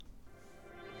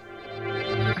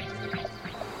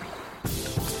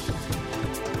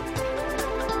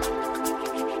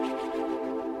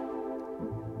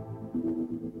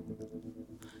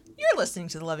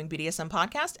to the Loving BDSM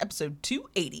podcast, episode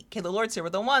 280. Kayla Lords here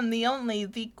with the one, the only,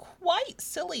 the quite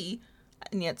silly,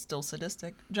 and yet still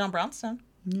sadistic, John Brownstone.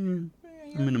 I'm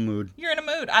in a mood. You're in a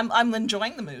mood. I'm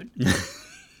enjoying the mood.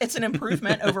 It's an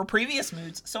improvement over previous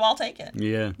moods, so I'll take it.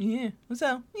 Yeah. Yeah.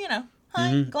 So,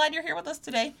 hi. Glad you're here with us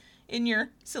today in your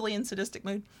silly and sadistic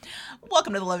mood.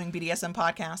 Welcome to the Loving BDSM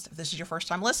podcast. If this is your first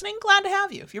time listening, glad to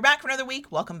have you. If you're back for another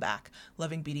week, welcome back.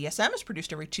 Loving BDSM is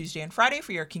produced every Tuesday and Friday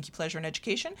for your kinky pleasure and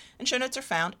education, and show notes are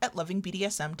found at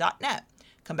lovingbdsm.net.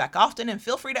 Come back often and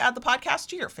feel free to add the podcast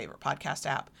to your favorite podcast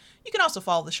app. You can also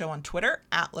follow the show on Twitter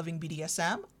at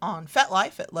LovingBDSM, on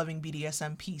FetLife at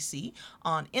LovingBDSMPC,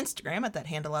 on Instagram at that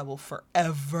handle I will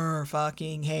forever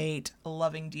fucking hate,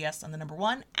 LovingDS and the number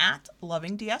 1 at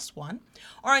LovingDS1,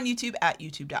 or on YouTube at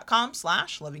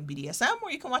youtube.com/LovingBDSM,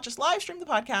 where you can watch us live stream the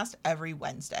podcast every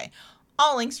Wednesday.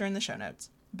 All links are in the show notes.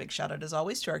 Big shout out as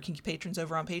always to our kinky patrons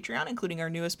over on Patreon, including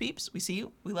our newest peeps. We see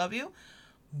you. We love you.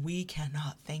 We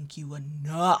cannot thank you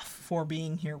enough for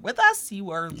being here with us.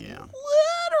 You are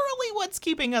literally what's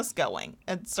keeping us going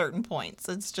at certain points.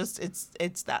 It's just,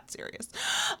 it's that serious.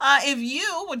 If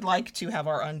you would like to have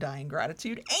our undying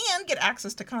gratitude and get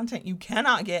access to content you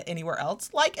cannot get anywhere else,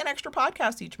 like an extra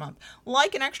podcast each month,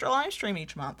 like an extra live stream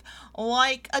each month,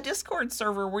 like a Discord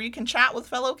server where you can chat with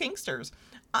fellow Kinksters,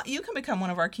 you can become one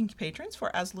of our kinky patrons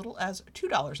for as little as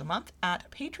 $2 a month at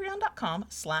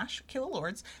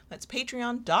patreon.com/KaylaLords. That's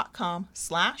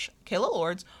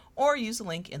patreon.com/KaylaLords, or use the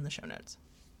link in the show notes.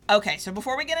 Okay, so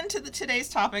before we get into today's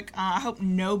topic, I hope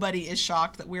nobody is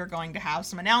shocked that we're going to have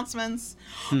some announcements.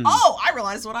 Oh, I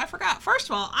realized what I forgot. First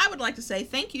of all, I would like to say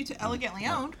thank you to Elegantly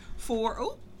Owned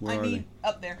for...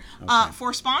 up there. Okay.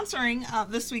 For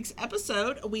sponsoring this week's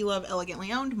episode. We love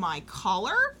Elegantly Owned. My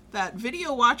collar that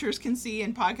video watchers can see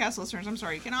and podcast listeners, I'm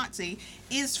sorry, you cannot see,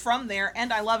 is from there,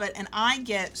 and I love it. And I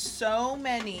get so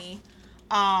many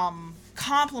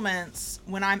compliments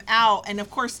when I'm out. And of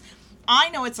course, I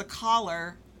know it's a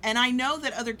collar, and I know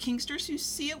that other Kinksters who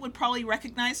see it would probably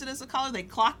recognize it as a collar. They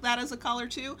clock that as a collar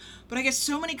too. But I get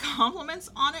so many compliments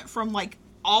on it from like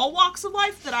all walks of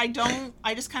life that I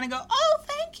just kind of go, oh,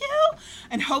 thank you,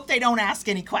 and hope they don't ask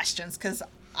any questions, because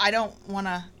I don't want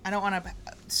to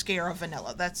scare a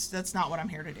vanilla. That's not what I'm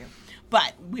here to do.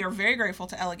 But we are very grateful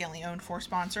to Elegantly Owned for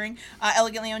sponsoring.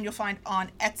 Elegantly Owned you'll find on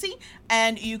Etsy,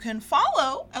 and you can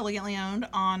follow Elegantly Owned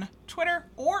on Twitter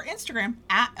or Instagram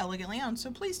at Elegantly Owned. So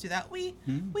please do that. We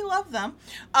love them.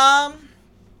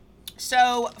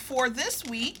 So for this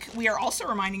week, we are also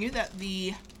reminding you that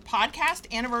the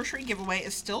podcast anniversary giveaway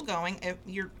is still going. If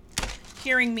you're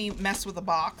hearing me mess with a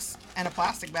box and a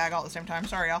plastic bag all at the same time,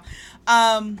 sorry y'all.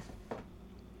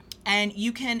 And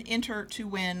you can enter to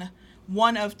win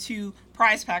one of 2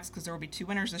 prize packs, because there will be 2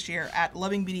 winners this year, at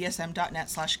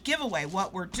lovingbdsm.net/giveaway.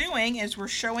 What we're doing is we're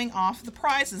showing off the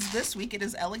prizes this week. It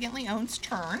is Elegantly Owned's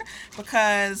turn,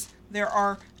 because there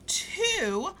are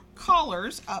 2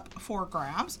 collars up for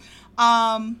grabs.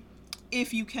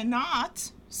 If you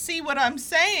cannot see what I'm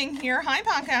saying here, hi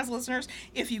podcast listeners,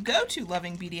 if you go to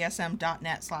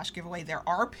lovingbdsm.net/giveaway, there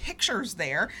are pictures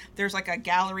there. There's like a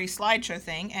gallery slideshow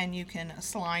thing, and you can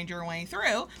slide your way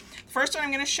through. First one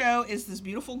I'm going to show is this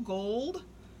beautiful gold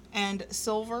and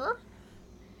silver.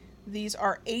 These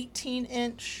are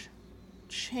 18-inch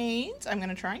chains. I'm going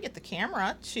to try and get the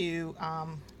camera to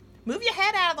move your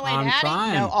head out of the way, Daddy.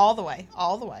 Trying. No, all the way.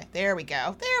 There we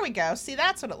go. See,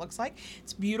 that's what it looks like.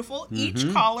 It's beautiful. Each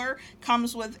collar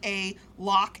comes with a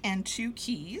lock and 2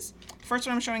 keys. First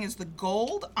one I'm showing is the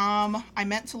gold. I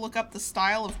meant to look up the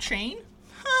style of chain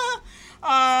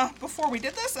before we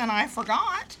did this, and I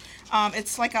forgot.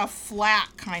 It's like a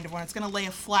flat kind of one. It's going to lay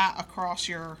a flat across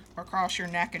your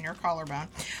neck and your collarbone.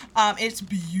 It's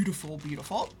beautiful,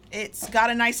 beautiful. It's got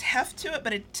a nice heft to it,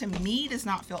 but it, to me, does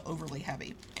not feel overly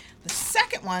heavy. The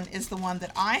second one is the one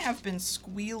that I have been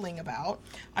squealing about.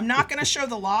 I'm not going to show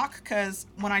the lock, because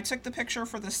when I took the picture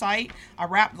for the site, I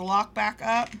wrapped the lock back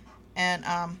up, and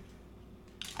I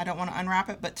don't want to unwrap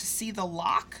it. But to see the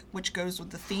lock, which goes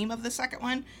with the theme of the second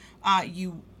one,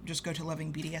 you just go to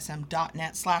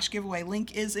lovingbdsm.net/giveaway.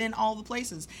 Link is in all the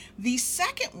places. The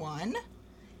second one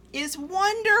is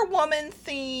Wonder Woman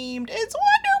themed. It's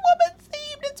Wonder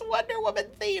Woman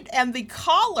themed. And the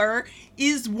collar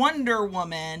is Wonder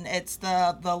Woman. It's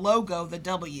the logo, the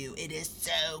W. It is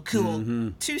so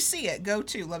cool. To see it, go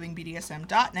to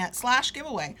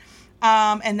lovingbdsm.net/giveaway.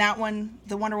 And that one,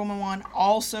 the Wonder Woman one,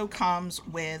 also comes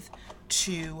with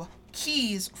 2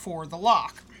 keys for the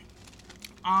lock.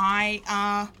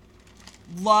 I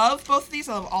love both of these.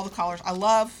 I love all the collars. I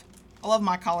love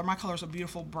my collar. My collar is a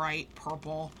beautiful bright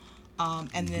purple.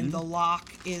 And then the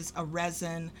lock is a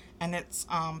resin, and it's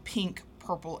pink,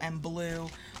 purple, and blue.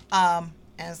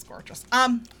 And it's gorgeous.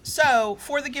 So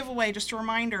for the giveaway, just a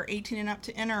reminder, 18 and up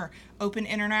to enter, open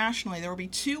internationally. There will be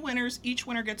 2 winners. Each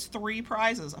winner gets 3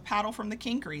 prizes. A paddle from the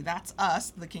Kinkery. That's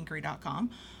us, thekinkery.com.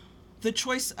 The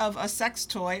choice of a sex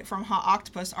toy from Hot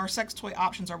Octopuss. Our sex toy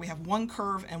options are we have 1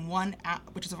 curve and 1,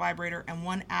 which is a vibrator, and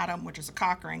 1 atom, which is a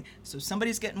cock ring. So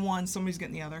somebody's getting one, somebody's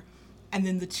getting the other. And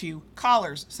then the 2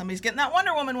 collars. Somebody's getting that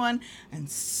Wonder Woman one, and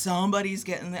somebody's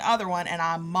getting the other one. And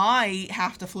I might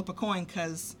have to flip a coin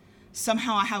because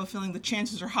somehow I have a feeling the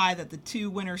chances are high that the 2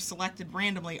 winners selected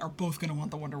randomly are both going to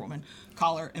want the Wonder Woman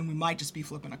collar, and we might just be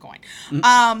flipping a coin.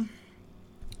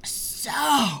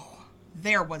 So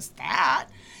there was that.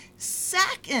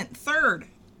 Second, third,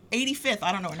 85th,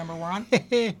 I don't know what number we're on.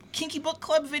 Kinky Book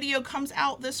Club video comes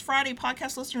out this Friday.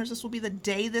 Podcast listeners, this will be the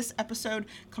day this episode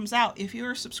comes out. If you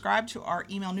are subscribed to our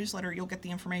email newsletter, you'll get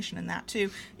the information in that too.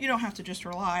 You don't have to just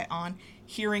rely on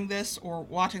hearing this or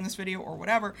watching this video or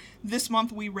whatever. This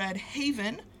month we read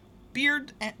Haven.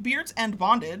 Beards and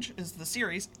Bondage is the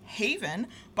series. Haven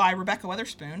by Rebecca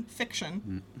Weatherspoon.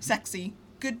 Fiction. Sexy.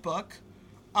 Good book.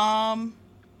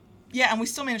 Yeah, and we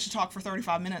still managed to talk for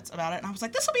 35 minutes about it. And I was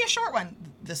like, this will be a short one.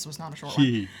 This was not a short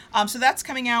one. So that's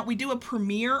coming out. We do a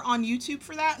premiere on YouTube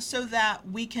for that so that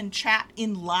we can chat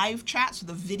in live chat. So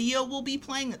the video will be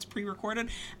playing that's pre-recorded.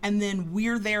 And then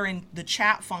we're there in the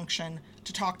chat function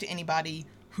to talk to anybody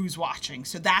who's watching.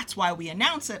 So that's why we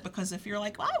announce it, because if you're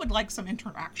like, well, I would like some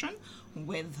interaction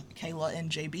with Kayla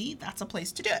and JB, that's a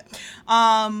place to do it.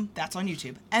 That's on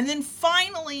YouTube. And then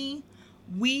finally,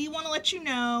 we want to let you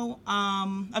know,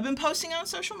 I've been posting on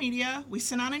social media. We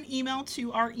sent out an email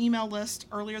to our email list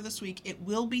earlier this week. It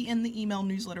will be in the email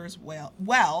newsletter as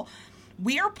well.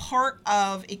 We are part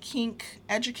of a kink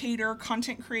educator,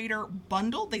 content creator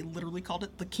bundle. They literally called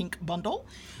it the Kink Bundle.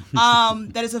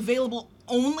 That is available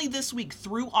only this week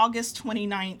through August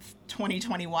 29th,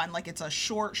 2021. Like, it's a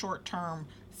short-term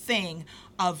thing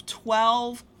of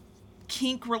 12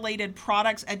 kink-related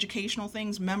products, educational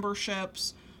things,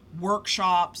 memberships,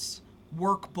 workshops,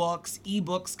 workbooks,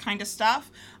 ebooks kind of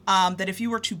stuff, that if you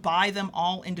were to buy them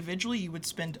all individually, you would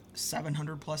spend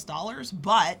 $700+.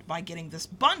 But by getting this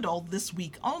bundle this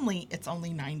week only, it's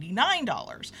only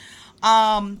 $99.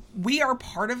 We are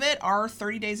part of it. Our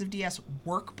 30 Days of DS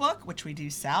workbook, which we do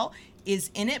sell,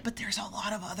 is in it, but there's a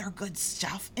lot of other good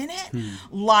stuff in it,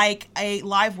 like a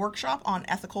live workshop on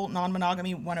ethical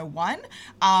non-monogamy 101,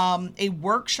 a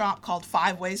workshop called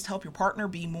 5 Ways to Help Your Partner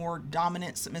Be More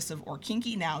Dominant, Submissive, or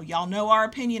Kinky. Now, y'all know our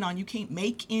opinion on you can't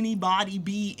make anybody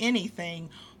be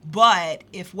anything, but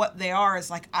if what they are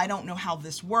is like, I don't know how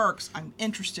this works, I'm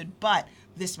interested, but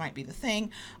this might be the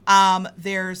thing.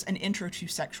 There's an intro to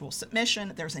sexual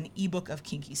submission. There's an ebook of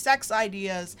kinky sex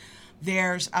ideas.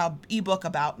 There's an ebook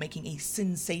about making a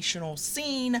sensational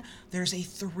scene. There's a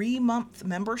 3-month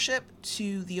membership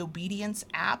to the Obedience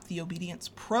app, the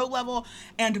Obedience Pro level,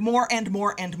 and more and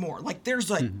more and more. Like, there's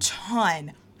a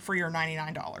ton for your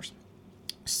 $99.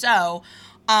 So,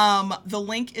 the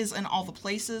link is in all the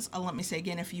places. Let me say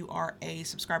again, if you are a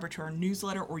subscriber to our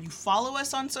newsletter or you follow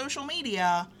us on social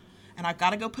media, and I've got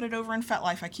to go put it over in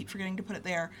FetLife, I keep forgetting to put it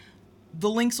there, the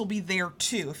links will be there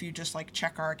too. If you just like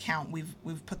check our account, we've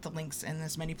put the links in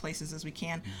as many places as we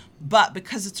can. But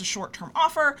because it's a short-term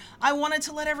offer, I wanted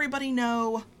to let everybody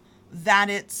know that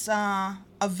it's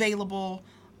available.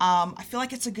 I feel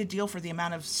like it's a good deal for the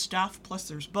amount of stuff. Plus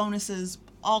there's bonuses,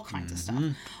 all kinds of stuff.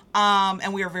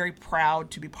 And we are very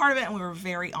proud to be part of it, and we were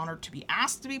very honored to be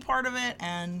asked to be part of it.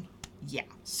 And yeah,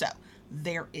 so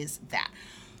there is that.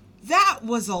 That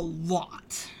was a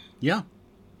lot. Yeah.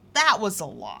 That was a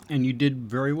lot. And you did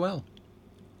very well.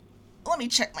 Let me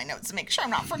check my notes and make sure I'm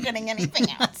not forgetting anything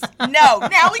else. No,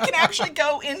 now we can actually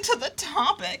go into the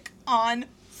topic on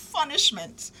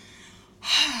punishment.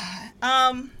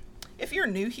 If you're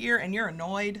new here and you're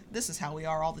annoyed, this is how we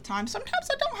are all the time. Sometimes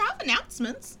I don't have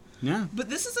announcements. Yeah. But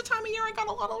this is the time of year I got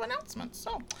a lot of announcements.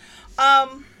 So,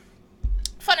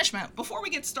 punishment. Before we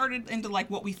get started into like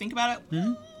what we think about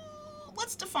it,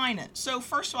 let's define it. So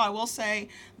first of all, I will say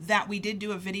that we did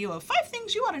do a video of 5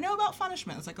 things you ought to know about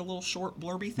punishment. It's like a little short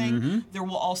blurby thing. There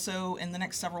will also, in the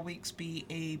next several weeks, be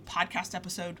a podcast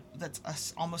episode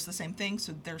that's almost the same thing.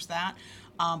 So there's that.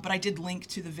 But I did link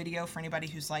to the video for anybody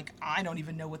who's like, I don't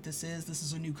even know what this is. This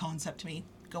is a new concept to me.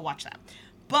 Go watch that.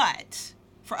 But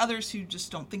for others who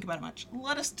just don't think about it much,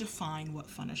 let us define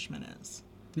what punishment is.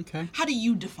 Okay. How do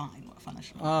you define what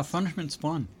punishment is? Punishment's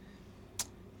fun.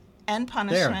 And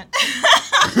punishment.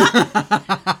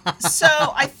 So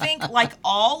I think like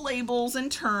all labels and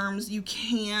terms, you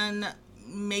can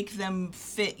make them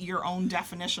fit your own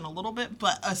definition a little bit,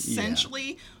 but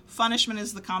essentially punishment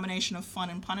is the combination of fun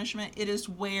and punishment. It is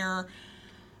where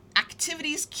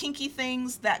activities, kinky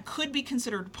things that could be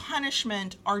considered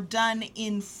punishment are done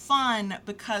in fun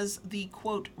because the,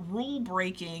 quote, rule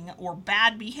breaking or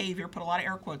bad behavior, put a lot of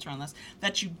air quotes around this,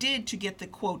 that you did to get the,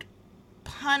 quote,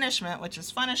 punishment, which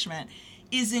is punishment,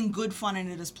 is in good fun and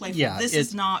it is playful. Yeah, this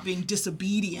is not being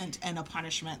disobedient and a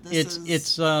punishment.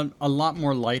 It's a lot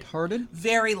more lighthearted.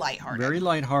 Very lighthearted. Very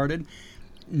lighthearted.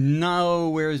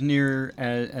 Nowhere near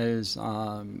as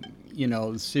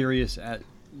serious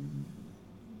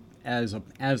as a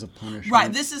punishment.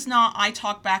 Right. This is not I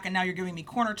talk back and now you're giving me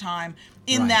corner time.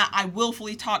 In Right. that I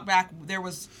willfully talk back.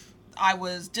 I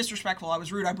was disrespectful. I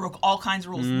was rude. I broke all kinds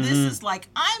of rules. Mm-hmm. This is like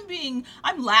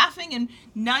I'm laughing and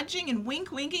nudging and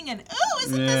winking and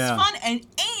isn't this Yeah. fun?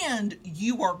 And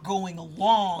you are going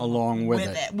along with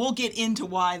it. We'll get into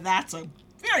why that's a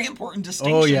very important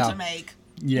distinction to make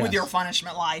Yes. with your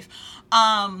punishment life.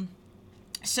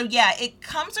 So yeah, it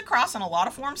comes across in a lot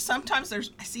of forms. Sometimes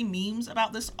I see memes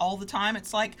about this all the time.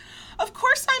 It's like, of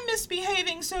course I'm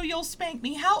misbehaving, so you'll spank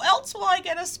me. How else will I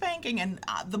get a spanking? And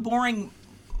the boring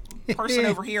person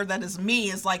over here that is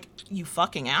me is like, you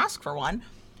fucking ask for one.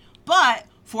 But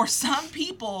for some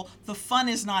people, the fun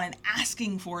is not in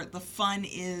asking for it. The fun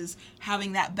is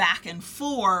having that back and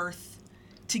forth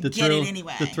to get it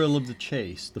anyway. The thrill of the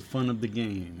chase, the fun of the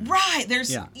game. Right.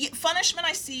 There's punishment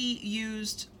I see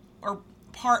used, or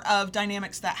part of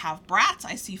dynamics that have brats.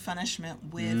 I see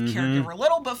punishment with caregiver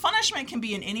little, but punishment can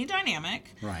be in any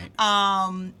dynamic. Right.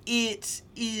 It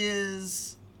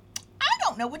is, I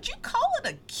don't know, would you call it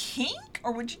a kink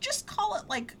or would you just call it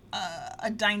like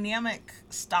a dynamic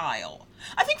style?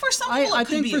 I think for some people it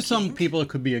could be a kink. some people it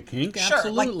could be a kink. Sure,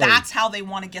 Absolutely. like that's how they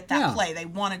want to get that Yeah. play. They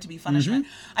want it to be punishment.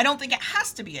 I don't think it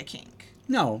has to be a kink.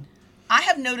 No. I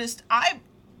have noticed, I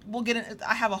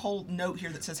have a whole note here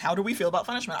that says, how do we feel about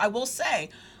punishment? I will say,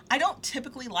 I don't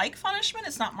typically like punishment.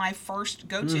 It's not my first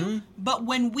go-to. But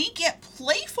when we get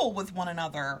playful with one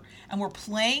another and we're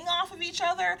playing off of each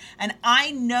other and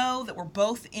I know that we're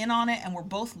both in on it and we're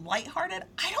both lighthearted,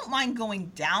 I don't mind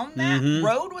going down that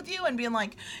road with you and being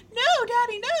like, no,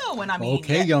 Daddy, no. And I mean,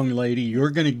 Okay, young lady,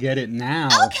 you're going to get it now.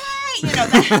 okay.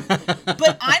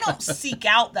 But I don't seek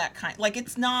out that kind. Like,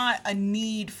 it's not a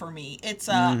need for me. It's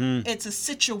a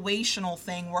situational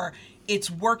thing where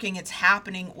it's working, it's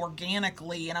happening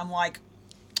organically, and I'm like,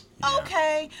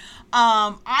 okay.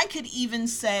 I could even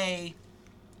say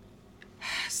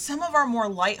some of our more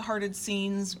lighthearted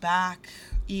scenes back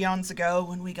eons ago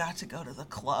when we got to go to the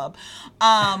club,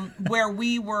 where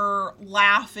we were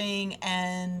laughing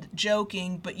and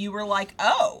joking, but you were like,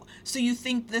 oh, so you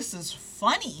think this is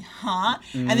funny, huh?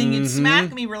 And then you'd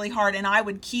smack me really hard, and I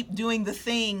would keep doing the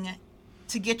thing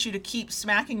to get you to keep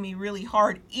smacking me really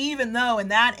hard, even though in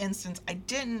that instance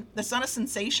that's not a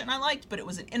sensation I liked, but it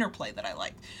was an interplay that I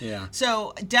liked. Yeah.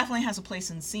 So it definitely has a place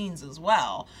in scenes as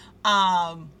well.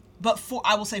 But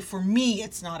I will say for me,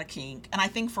 it's not a kink. And I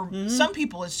think for some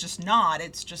people, it's just not.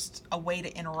 It's just a way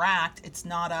to interact. It's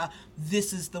not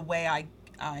this is the way I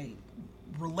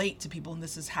relate to people and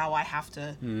this is how I have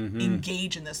to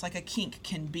engage in this. Like a kink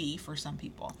can be for some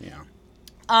people. Yeah.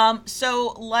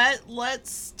 So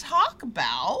let's talk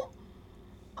about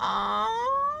how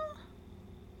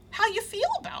you feel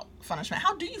about punishment.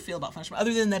 How do you feel about punishment,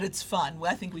 other than that it's fun? Well,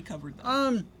 I think we covered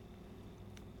that.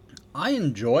 I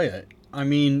enjoy it. I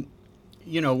mean,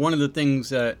 one of the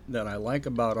things that I like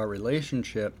about our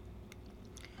relationship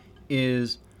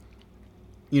is,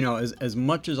 as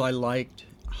much as I liked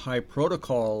High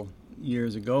Protocol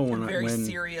years ago when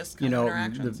serious kind of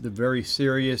interactions. The very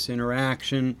serious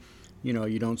interaction.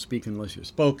 You don't speak unless you're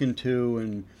spoken to,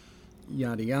 and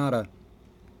yada yada.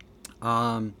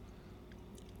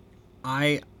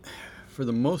 I, for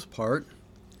the most part,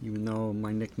 even though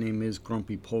my nickname is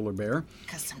Grumpy Polar Bear,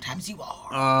 because sometimes you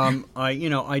are.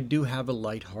 I do have a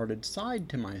lighthearted side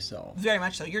to myself. Very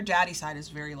much so. Your daddy side is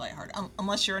very lighthearted.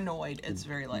 Unless you're annoyed, it's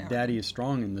very lighthearted. Daddy is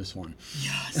strong in this one.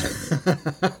 Yes.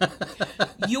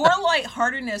 Your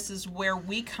lightheartedness is where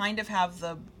we kind of have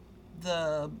the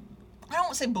I don't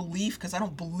want to say belief, because I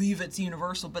don't believe it's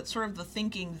universal, but sort of the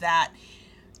thinking that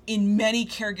in many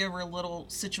caregiver little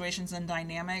situations and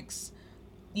dynamics,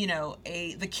 the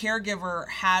caregiver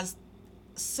has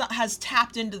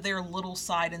tapped into their little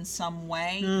side in some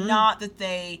way. Not that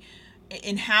they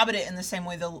inhabit it in the same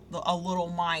way a little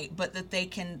might, but that they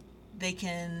can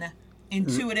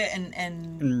intuit it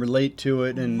and relate to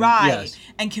it, and right, yes.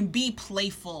 and can be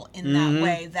playful in that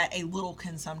way that a little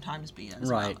can sometimes be as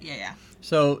right. well. Yeah.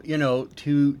 So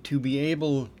to be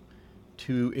able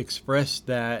to express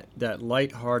that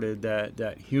lighthearted,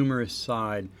 that humorous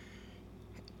side,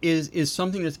 is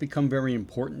something that's become very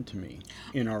important to me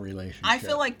in our relationship. I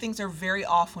feel like things are very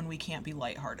off when we can't be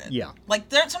lighthearted. Yeah.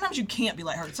 Like, sometimes you can't be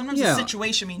lighthearted. Sometimes Yeah. the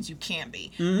situation means you can't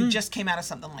be. We just came out of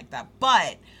something like that.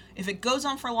 But if it goes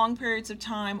on for long periods of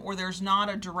time, or there's not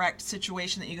a direct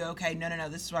situation that you go, okay, no,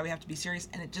 this is why we have to be serious,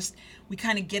 and we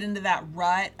kind of get into that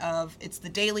rut of, it's the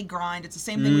daily grind, it's the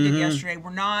same thing we did yesterday, we're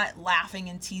not laughing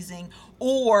and teasing,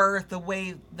 or the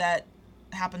way that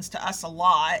happens to us a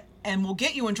lot, and will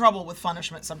get you in trouble with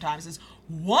punishment sometimes, is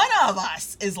one of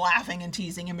us is laughing and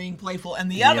teasing and being playful,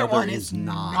 and the other one is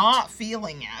not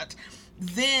feeling it.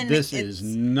 Then this is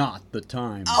not the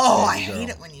time. Oh, I hate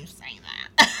it when you say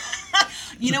that.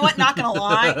 You know what? Not gonna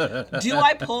lie. Do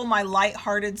I pull my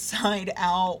lighthearted side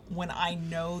out when I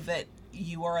know that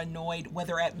you are annoyed,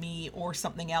 whether at me or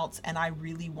something else, and I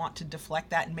really want to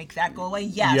deflect that and make that go away?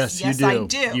 Yes, you do. I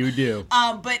do. You do.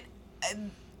 But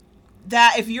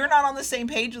that if you're not on the same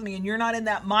page with me and you're not in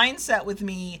that mindset with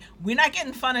me, we're not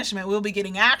getting punishment. We'll be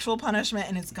getting actual punishment,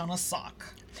 and it's gonna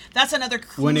suck. That's another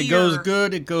clear... When it goes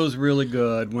good, it goes really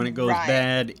good. When it goes Right.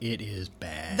 bad, it is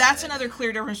bad. That's another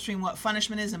clear difference between what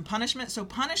punishment is and punishment. So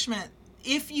punishment,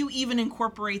 if you even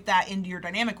incorporate that into your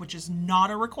dynamic, which is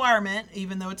not a requirement,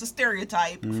 even though it's a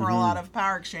stereotype for a lot of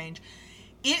power exchange,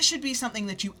 it should be something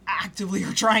that you actively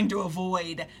are trying to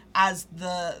avoid as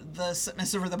the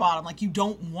submissive or the bottom. Like, you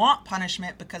don't want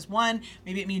punishment because, one,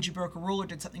 maybe it means you broke a rule or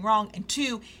did something wrong, and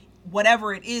two,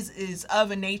 whatever it is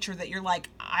of a nature that you're like,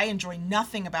 I enjoy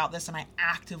nothing about this and I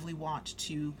actively want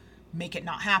to make it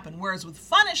not happen. Whereas with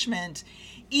punishment,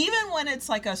 even when it's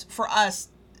like for us,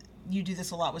 you do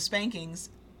this a lot with spankings,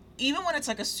 even when it's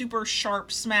like a super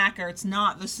sharp smack or it's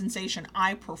not the sensation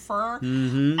I prefer,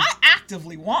 I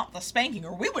actively want the spanking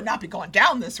or we would not be going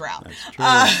down this route.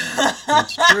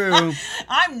 That's true.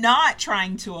 I'm not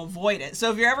trying to avoid it.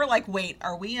 So if you're ever like, wait,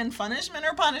 are we in punishment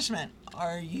or punishment?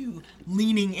 Are you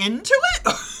leaning into it?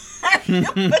 Are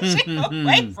you pushing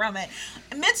away from it?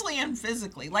 Mentally and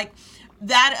physically. Like,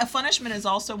 that a punishment is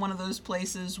also one of those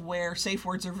places where safe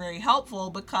words are very helpful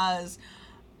because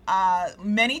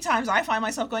many times I find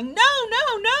myself going,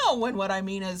 no, when what I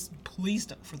mean is, please,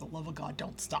 for the love of God,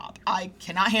 don't stop. I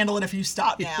cannot handle it if you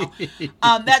stop now.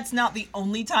 That's not the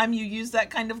only time you use that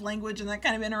kind of language and that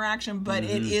kind of interaction, but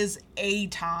it is a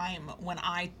time when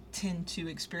I tend to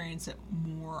experience it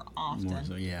more often. More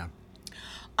so, yeah.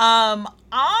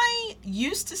 I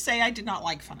used to say I did not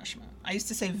like punishment. I used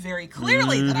to say very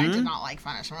clearly that I did not like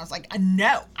punishment. I was like,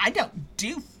 no, I don't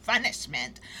do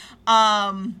punishment.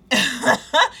 And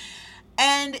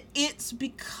it's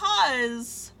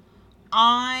because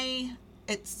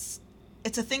it's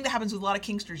a thing that happens with a lot of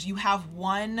kinksters. You have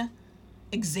one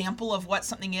example of what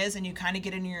something is and you kind of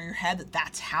get in your head that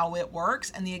that's how it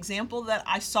works. And the example that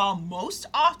I saw most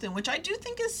often, which I do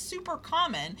think is super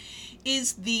common,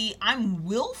 is I'm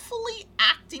willfully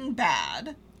acting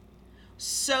bad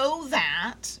so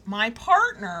that my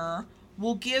partner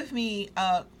will give me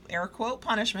a air quote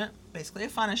punishment, basically a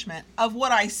punishment, of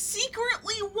what I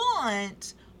secretly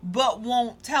want but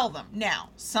won't tell them. Now,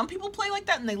 some people play like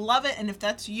that and they love it, and if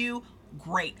that's you,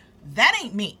 great. That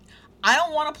ain't me. I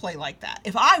don't want to play like that.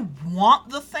 If I want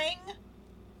the thing,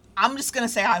 I'm just going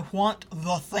to say I want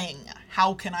the thing.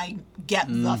 How can I get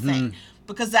the thing?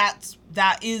 Because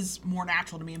that is more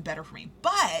natural to me and better for me.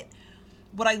 But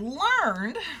what I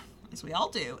learned, as we all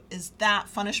do, is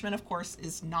that punishment, of course,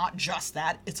 is not just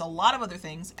that. It's a lot of other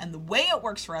things. And the way it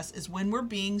works for us is when we're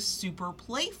being super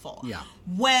playful. Yeah.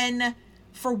 When,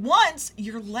 for once,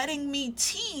 you're letting me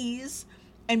tease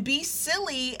and be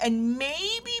silly and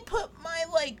maybe put my,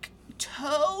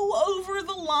 toe over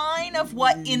the line of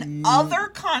what in other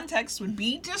contexts would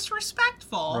be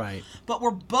disrespectful. Right. But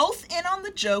we're both in on the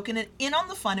joke and in on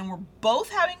the fun, and we're both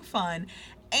having fun.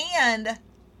 And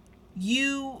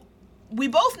we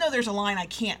both know there's a line I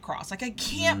can't cross. Like, I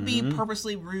can't be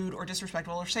purposely rude or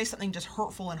disrespectful or say something just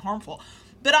hurtful and harmful.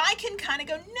 But I can kind of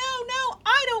go, no,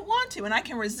 I don't want to. And I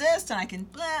can resist, and I can,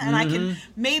 and I can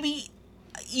maybe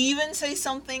even say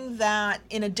something that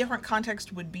in a different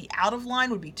context would be out of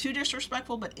line, would be too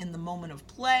disrespectful, but in the moment of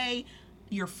play,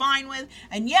 you're fine with.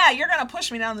 And yeah, you're going to push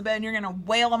me down the bed and you're going to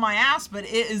wail on my ass, but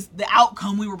it is the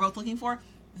outcome we were both looking for.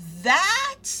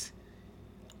 That,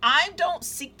 I don't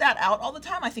seek that out all the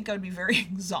time. I think I would be very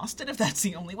exhausted if that's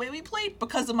the only way we played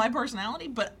because of my personality,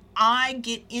 but I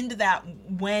get into that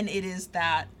when it is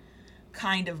that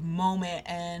kind of moment,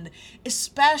 and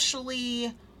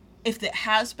especially if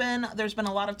there's been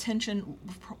a lot of tension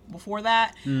before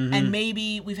that, and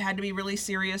maybe we've had to be really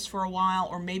serious for a while,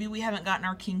 or maybe we haven't gotten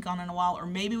our kink on in a while, or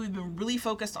maybe we've been really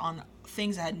focused on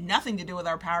things that had nothing to do with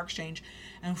our power exchange,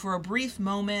 and for a brief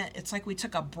moment, it's like we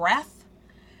took a breath,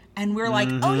 And we're like,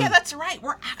 oh yeah, that's right.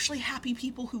 We're actually happy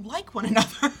people who like one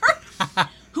another,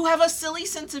 who have a silly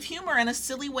sense of humor and a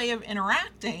silly way of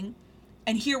interacting.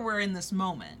 And here we're in this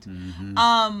moment.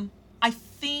 I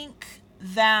think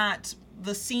that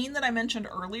the scene that I mentioned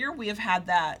earlier, we have had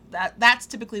that's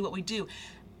typically what we do.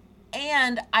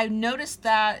 And I've noticed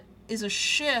that is a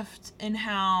shift in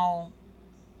how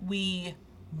we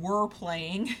were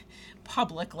playing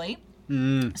publicly.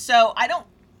 So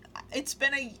it's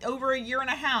been over a year and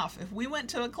a half. If we went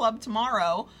to a club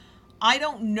tomorrow, I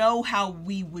don't know how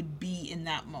we would be in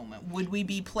that moment. Would we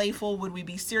be playful? Would we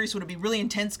be serious? Would it be really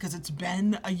intense because it's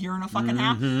been a year and a fucking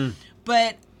half?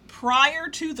 But prior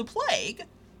to the plague,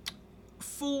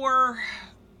 for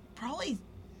probably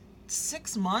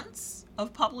 6 months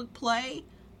of public play,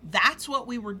 that's what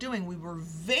we were doing. We were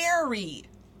very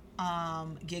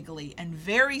giggly and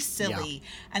very silly,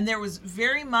 and there was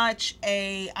very much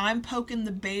a I'm poking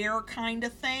the bear kind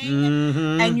of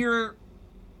thing, and you're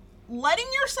letting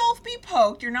yourself be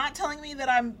poked. You're not telling me that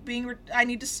I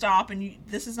need to stop and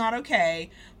this is not okay,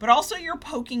 but also you're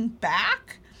poking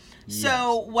back. Yes.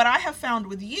 So what I have found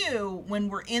with you when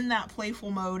we're in that playful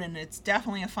mode, and it's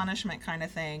definitely a punishment kind of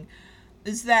thing,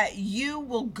 is that you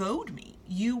will goad me.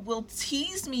 You will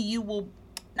tease me. You will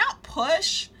not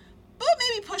push, but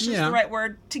maybe push is the right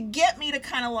word, to get me to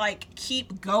kind of like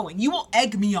keep going. You will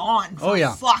egg me on for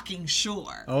fucking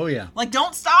sure. Oh, yeah. Like,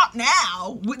 don't stop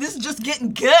now. This is just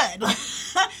getting good.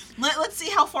 Let's see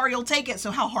how far you'll take it.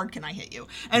 So how hard can I hit you?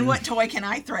 And what toy can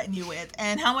I threaten you with?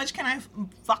 And how much can I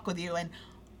fuck with you? And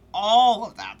all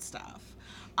of that stuff.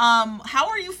 How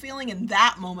are you feeling in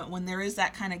that moment when there is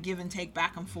that kind of give and take,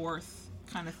 back and forth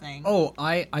kind of thing? Oh,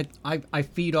 I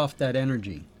feed off that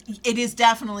energy. It is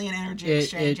definitely an energy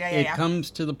exchange. It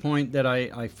comes to the point that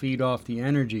I feed off the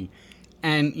energy.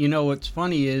 And, you know, what's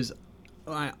funny is,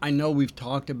 I know we've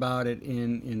talked about it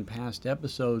in past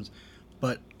episodes,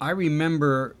 but I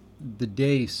remember the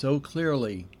day so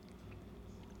clearly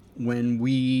when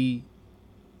we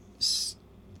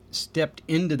stepped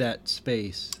into that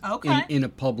space in a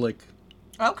public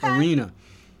arena.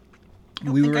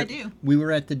 I do. We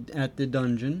were at the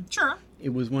dungeon. Sure.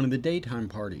 It was one of the daytime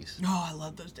parties. Oh, I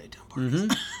love those daytime parties.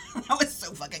 That was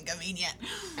so fucking convenient.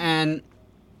 And,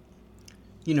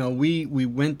 you know, we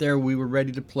went there, we were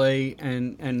ready to play,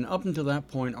 and up until that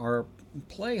point, our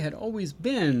play had always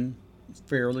been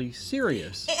fairly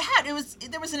serious. It had.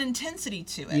 There was an intensity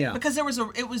to it. Yeah. Because it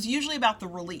was usually about the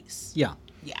release. Yeah.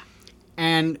 Yeah.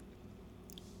 And,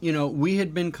 you know, we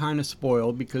had been kind of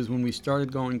spoiled because when we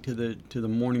started going to the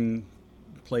morning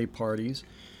play parties,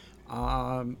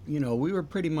 you know, we were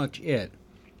pretty much it.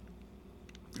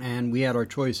 And we had our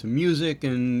choice of music,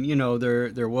 and, you know,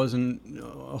 there wasn't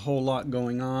a whole lot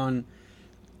going on.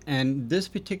 And this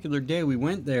particular day we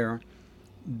went there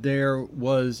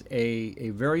was a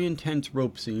very intense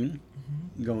rope scene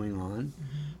going on.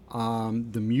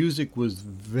 The music was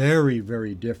very,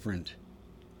 very different.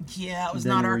 Yeah, it was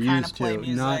not our kind of play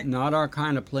music. Not our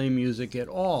kind of play music at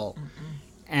all.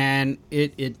 And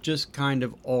it just kind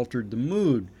of altered the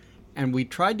mood. And we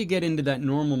tried to get into that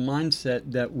normal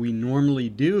mindset that we normally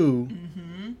do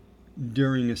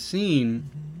during a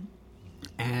scene,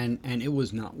 and it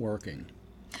was not working.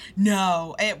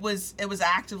 No, it was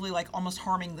actively like almost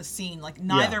harming the scene. Like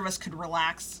neither of us could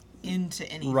relax into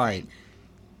anything. Right.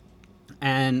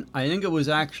 And I think it was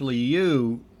actually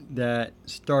you that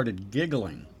started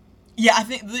giggling. Yeah,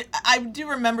 I do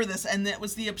remember this, and it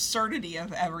was the absurdity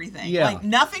of everything. Yeah. Like,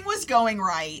 nothing was going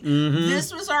right.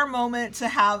 This was our moment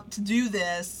to do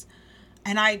this,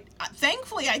 and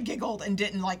thankfully I giggled and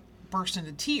didn't, like, burst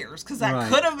into tears, because that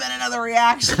could have been another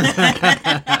reaction.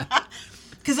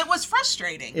 Because it was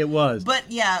frustrating. It was. But,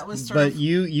 yeah, it was sort of... But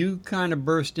you kind of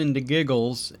burst into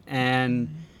giggles,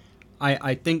 and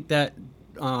I think that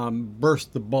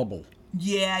burst the bubble.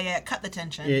 Yeah, it cut the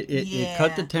tension. It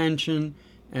cut the tension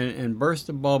and burst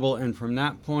the bubble, and from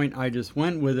that point I just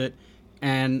went with it,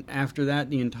 and after that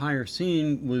the entire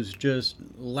scene was just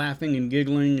laughing and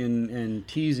giggling and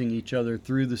teasing each other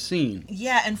through the scene.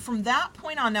 Yeah, and from that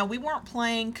point on, now we weren't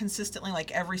playing consistently like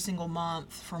every single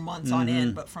month for months on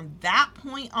end, but from that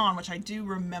point on, which I do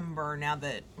remember now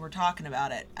that we're talking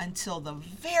about it, until the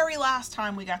very last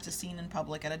time we got to scene in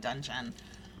public at a dungeon,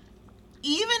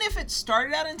 even if it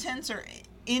started out intense or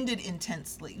ended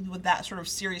intensely with that sort of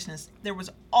seriousness, there was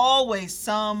always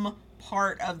some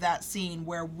part of that scene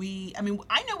where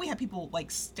I know we had people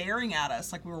like staring at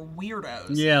us like we were weirdos.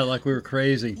 Yeah, like we were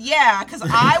crazy. Yeah, because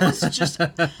I was just,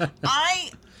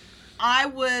 I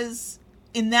was,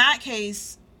 in that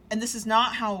case, and this is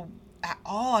not how at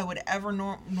all I would ever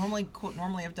normally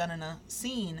have done in a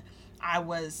scene, I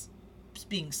was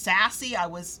being sassy, I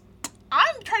was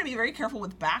I'm trying to be very careful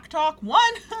with back talk.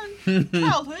 One,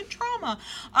 childhood trauma.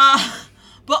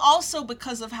 But also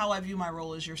because of how I view my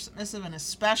role as your submissive, and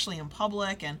especially in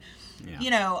public. And,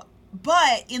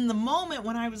 but in the moment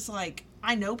when I was like,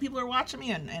 I know people are watching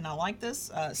me, and I like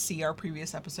this. See our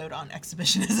previous episode on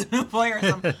exhibitionism and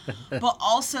voyeurism. But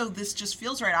also, this just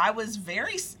feels right. I was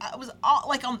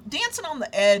like, I'm dancing on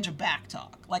the edge of back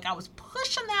talk. Like, I was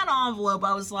pushing that envelope.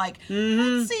 I was like,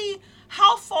 let's see,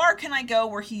 how far can I go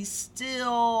where he's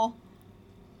still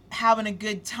having a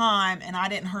good time and I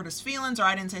didn't hurt his feelings or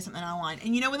I didn't say something out of line.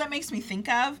 And you know what that makes me think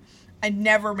of? I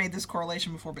never made this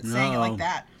correlation before, but saying it like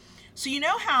that. So you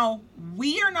know how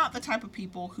we are not the type of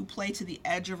people who play to the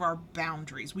edge of our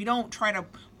boundaries. We don't try to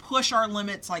push our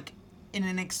limits like in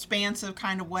an expansive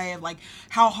kind of way of like,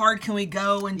 how hard can we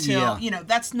go until,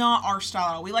 that's not our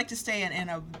style. We like to stay in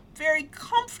a very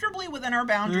comfortably within our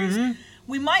boundaries. Mm-hmm.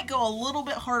 We might go a little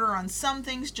bit harder on some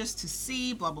things just to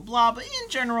see, blah, blah, blah. But in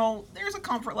general, there's a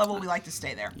comfort level. We like to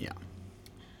stay there. Yeah.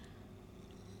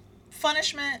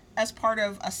 Punishment as part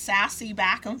of a sassy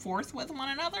back and forth with one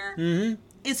another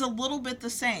is a little bit the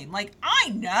same. Like, I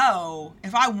know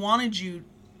if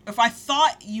I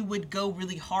thought you would go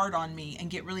really hard on me and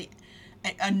get really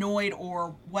annoyed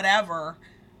or whatever,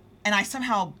 and I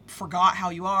somehow forgot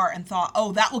how you are and thought,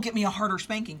 oh, that will get me a harder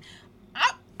spanking,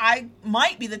 I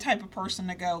might be the type of person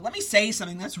to go, let me say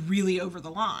something that's really over the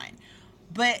line.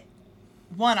 But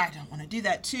one, I don't want to do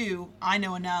that. Two, I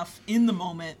know enough in the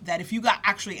moment that if you got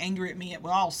actually angry at me, it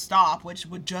will all stop, which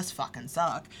would just fucking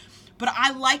suck. But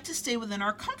I like to stay within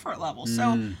our comfort level.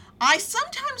 So I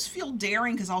sometimes feel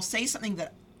daring because I'll say something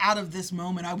that out of this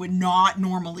moment I would not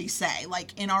normally say.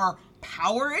 Like in our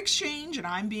power exchange, and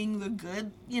I'm being the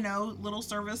good, little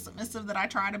service submissive that I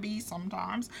try to be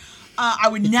sometimes. I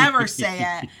would never say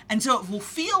it. And so it will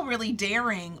feel really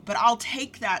daring, but I'll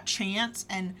take that chance.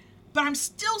 But I'm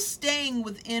still staying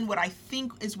within what I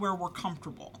think is where we're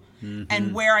comfortable. Mm-hmm.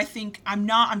 And where I think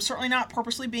I'm certainly not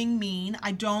purposely being mean.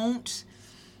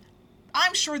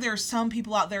 I'm sure there's some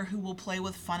people out there who will play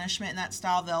with punishment in that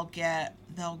style. They'll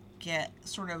get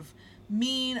sort of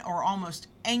mean or almost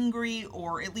angry,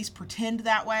 or at least pretend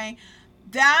that way.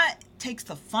 That takes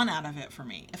the fun out of it for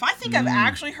me. If I think I've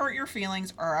actually hurt your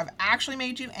feelings, or I've actually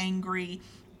made you angry,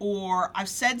 or I've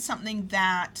said something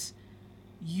that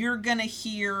you're gonna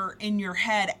hear in your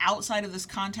head outside of this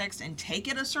context and take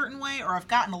it a certain way, or I've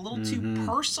gotten a little too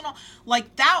personal,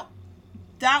 like that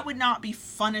would not be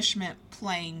punishment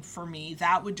playing for me.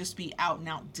 That would just be out and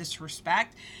out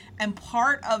disrespect. And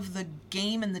part of the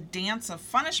game and the dance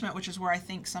of punishment, which is where I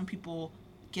think some people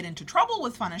get into trouble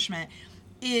with punishment,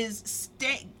 is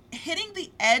hitting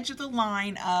the edge of the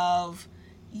line of,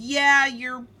 yeah,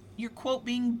 you're quote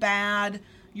being bad,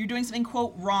 you're doing something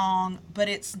quote wrong, but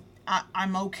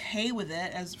I'm okay with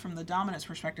it as from the dominance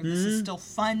perspective. This is still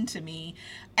fun to me.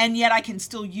 And yet I can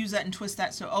still use that and twist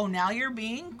that. So, oh, now you're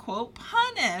being, quote,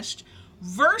 punished,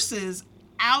 versus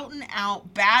out and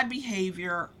out bad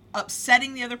behavior,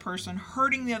 upsetting the other person,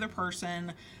 hurting the other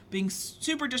person, being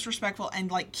super disrespectful, and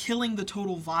like killing the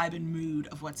total vibe and mood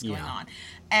of what's going on.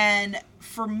 And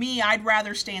for me, I'd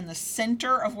rather stay in the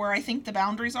center of where I think the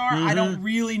boundaries are. I don't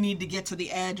really need to get to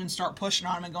the edge and start pushing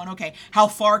on him and going, okay, how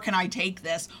far can I take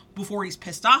this before he's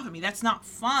pissed off at me? That's not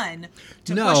fun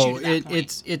to push you to that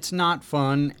point. It's not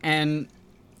fun. And,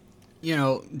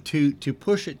 to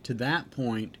push it to that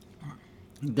point,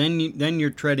 then you're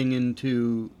treading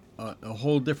into a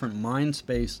whole different mind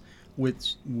space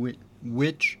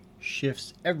which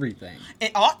shifts everything.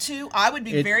 It ought to. I would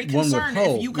be very concerned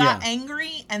if you got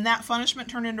angry and that punishment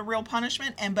turned into real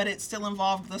punishment, but it still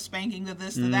involved the spanking, the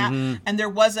this, the that, and there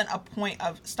wasn't a point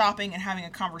of stopping and having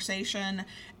a conversation.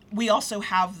 We also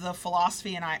have the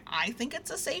philosophy, and I think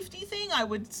it's a safety thing. I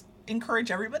would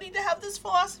encourage everybody to have this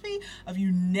philosophy of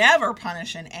you never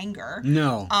punish in anger.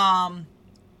 No.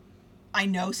 I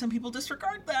know some people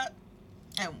disregard that.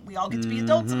 And we all get to be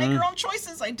adults and make our own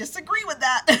choices. I disagree with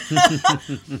that.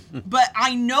 But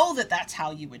I know that that's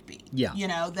how you would be. Yeah.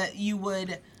 That you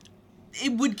would...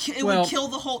 It would kill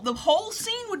the whole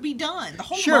scene would be done. The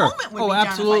whole moment would be done.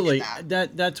 Absolutely. If I did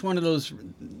that. That's one of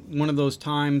those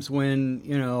times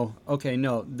when, okay,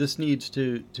 no, this needs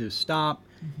to stop,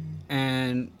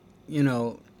 and,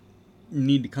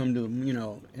 need to come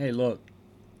to, hey, look,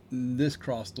 this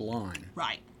crossed the line.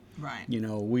 Right.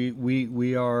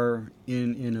 We are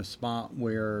in a spot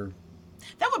where...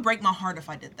 That would break my heart if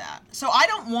I did that. So I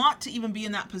don't want to even be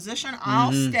in that position.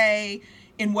 I'll stay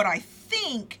in what I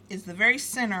think is the very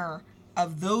center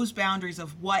of those boundaries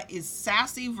of what is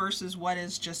sassy versus what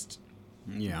is just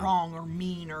wrong or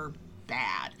mean or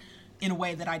bad in a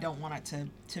way that I don't want it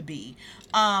to be.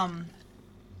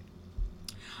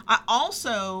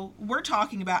 We're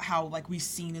talking about how, like, we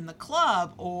scene in the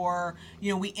club, or,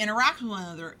 you know, we interact with one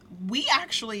another. We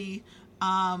actually,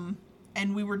 and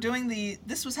we were doing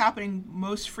this was happening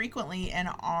most frequently in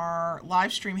our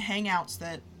live stream hangouts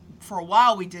that for a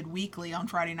while we did weekly on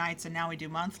Friday nights, and now we do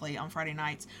monthly on Friday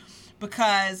nights,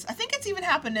 because I think it's even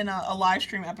happened in a live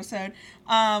stream episode,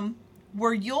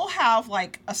 where you'll have,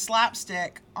 like, a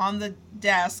slapstick on the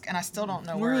desk, and I still don't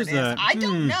know where it is. That? I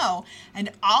don't know. And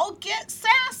I'll get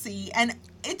sassy, and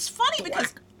it's funny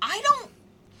because I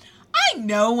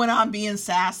know when I'm being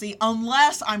sassy,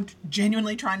 unless I'm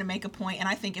genuinely trying to make a point, and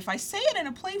I think if I say it in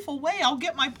a playful way, I'll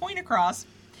get my point across.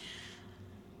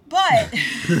 But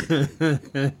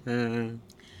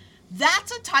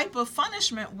that's a type of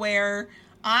punishment where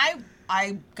I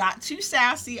got too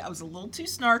sassy, I was a little too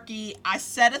snarky, I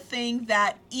said a thing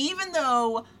that, even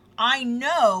though I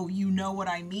know you know what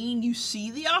I mean, you see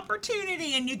the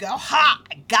opportunity and you go, ha,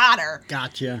 I got her.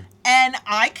 Gotcha. And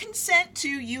I consent to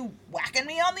you whacking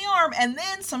me on the arm, and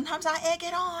then sometimes I egg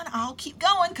it on, I'll keep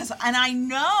going, and I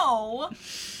know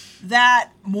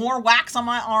that more whacks on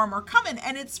my arm are coming.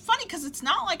 And it's funny because it's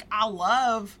not like I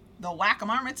love the whack on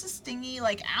my arm, it's a stingy,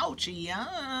 like, ouchie,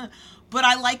 but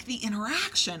I like the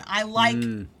interaction. I like,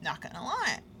 not gonna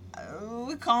lie,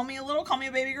 call me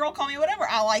a baby girl, call me whatever.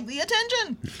 I like the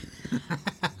attention.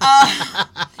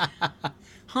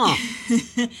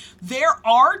 There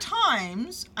are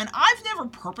times, and I've never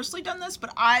purposely done this,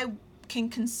 but I can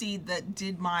concede that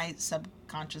did my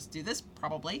subconscious do this?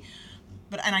 Probably.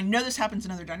 And I know this happens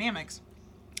in other dynamics.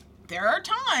 There are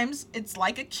times it's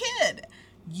like a kid.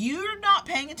 You're not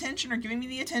paying attention or giving me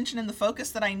the attention and the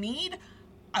focus that I need.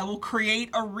 I will create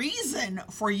a reason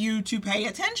for you to pay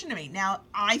attention to me. Now,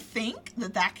 I think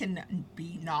that can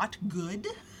be not good.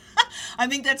 I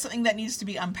think that's something that needs to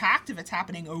be unpacked if it's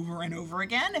happening over and over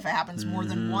again, if it happens more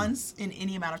than once in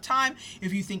any amount of time,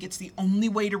 if you think it's the only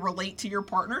way to relate to your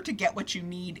partner to get what you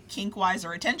need kink-wise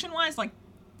or attention-wise, like,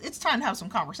 it's time to have some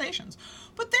conversations.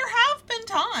 But there have been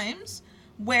times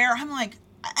where I'm like,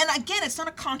 and again, it's not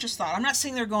a conscious thought. I'm not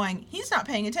sitting there going, he's not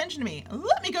paying attention to me.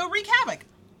 Let me go wreak havoc.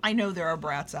 I know there are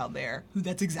brats out there who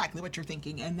that's exactly what you're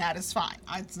thinking, and that is fine.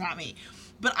 It's not me.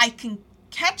 But I can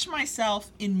catch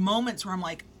myself in moments where I'm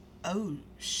like, oh,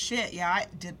 shit, yeah, I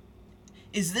did.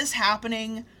 Is this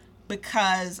happening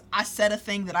because I said a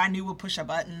thing that I knew would push a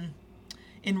button?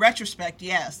 In retrospect,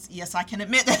 yes, I can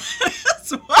admit that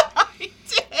that's what I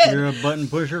did. You're a button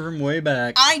pusher from way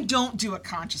back. I don't do it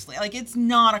consciously. Like, it's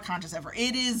not a conscious effort.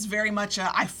 It is very much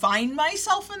I find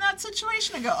myself in that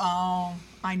situation and go, oh,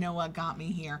 I know what got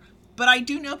me here. But I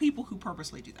do know people who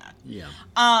purposely do that. Yeah.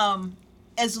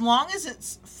 As long as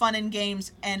it's fun and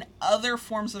games and other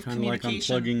forms of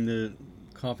communication. Like unplugging the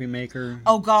coffee maker.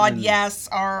 Oh, God, yes.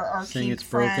 Our kink it's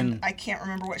friend, broken. I can't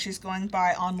remember what she's going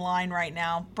by online right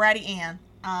now. Bratty Ann.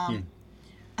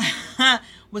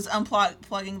 Was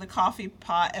unplugging the coffee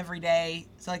pot every day.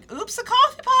 It's like, oops, the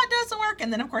coffee pot doesn't work.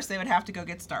 And then, of course, they would have to go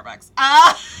get Starbucks.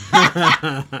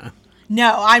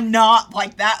 No, I'm not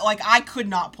like that. Like, I could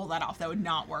not pull that off. That would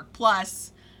not work.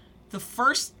 Plus, the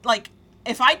first, like,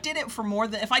 if I did it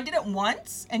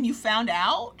once and you found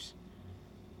out,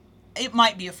 it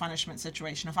might be a punishment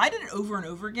situation. If I did it over and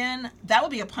over again, that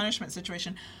would be a punishment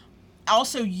situation.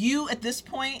 Also, you, at this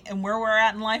point, and where we're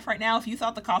at in life right now, if you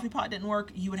thought the coffee pot didn't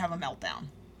work, you would have a meltdown.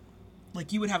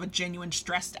 Like, you would have a genuine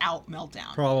stressed out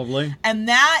meltdown. Probably. And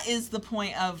that is the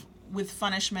point with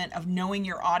punishment, of knowing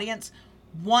your audience.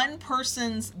 One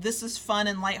person's, this is fun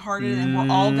and lighthearted, and we're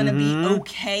all going to be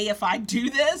okay if I do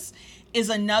this, is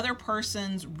another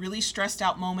person's really stressed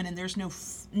out moment, and there's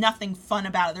nothing fun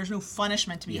about it. There's no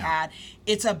punishment to be had.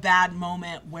 It's a bad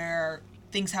moment where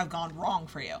things have gone wrong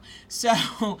for you.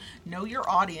 So, know your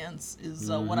audience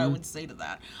is what I would say to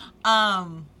that.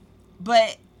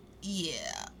 But, yeah,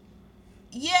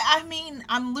 I mean,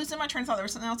 I'm losing my train of thought. There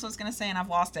was something else I was going to say, and I've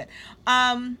lost it.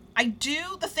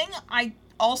 The thing I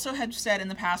also had said in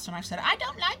the past when I've said, I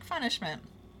don't like punishment,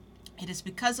 it is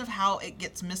because of how it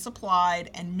gets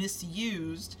misapplied and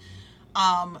misused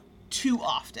too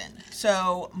often.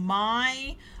 So,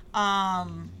 my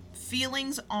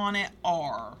feelings on it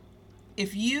are,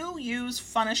 if you use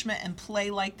punishment and play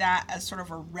like that as sort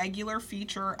of a regular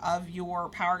feature of your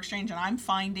power exchange, and I'm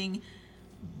finding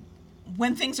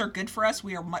when things are good for us,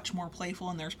 we are much more playful,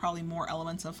 and there's probably more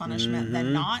elements of punishment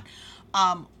than not.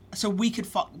 So we could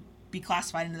be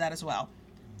classified into that as well.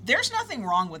 There's nothing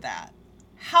wrong with that.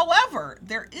 However,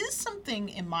 there is something,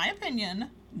 in my opinion,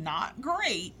 not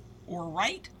great or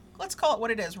right. Let's call it what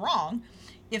it is, wrong.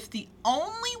 If the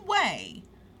only way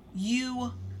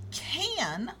you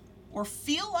can or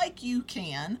feel like you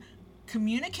can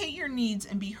communicate your needs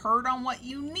and be heard on what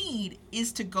you need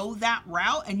is to go that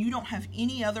route, and you don't have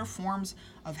any other forms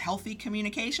of healthy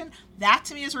communication, that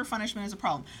to me is where punishment is a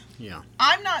problem. Yeah.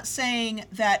 I'm not saying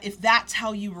that if that's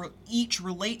how you each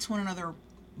relate to one another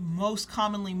most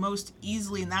commonly, most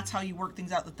easily, and that's how you work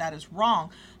things out, that is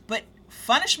wrong. But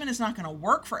punishment is not going to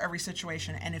work for every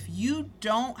situation. And if you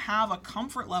don't have a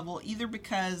comfort level, either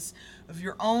because of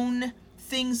your own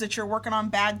things that you're working on,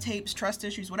 bad tapes, trust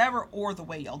issues, whatever, or the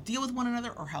way y'all deal with one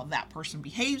another, or how that person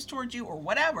behaves towards you, or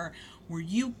whatever, where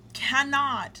you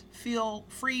cannot feel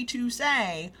free to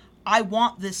say, I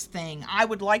want this thing, I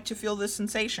would like to feel this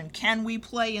sensation, can we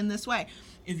play in this way?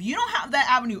 If you don't have that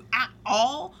avenue at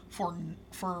all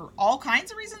for all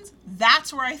kinds of reasons,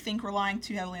 that's where I think relying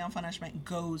too heavily on punishment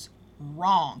goes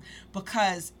wrong.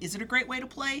 Because is it a great way to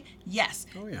play? Yes.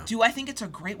 Oh, yeah. Do I think it's a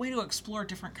great way to explore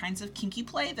different kinds of kinky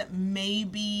play that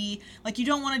maybe, like, you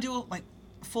don't want to do like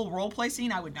full role play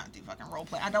scene? I would not do fucking role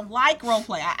play. I don't like role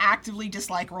play. I actively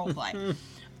dislike role play.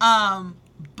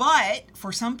 But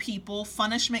for some people,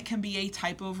 punishment can be a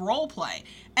type of role play.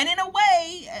 And in a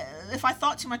way, if I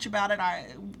thought too much about it, I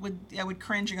would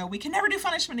cringe and go, we can never do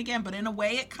punishment again. But in a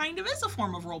way, it kind of is a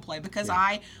form of role play, because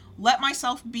I let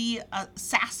myself be a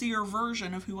sassier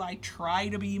version of who I try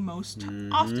to be most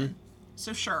often.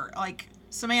 So sure, like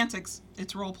semantics,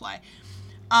 it's role play.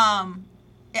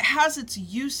 It has its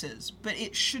uses, but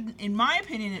it should, in my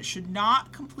opinion, it should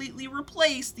not completely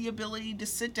replace the ability to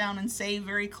sit down and say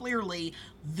very clearly,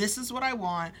 this is what I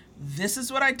want, this is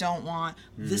what I don't want,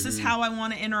 this is how I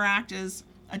want to interact as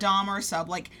a dom or a sub.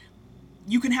 Like,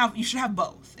 you should have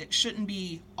both. It shouldn't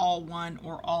be all one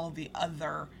or all the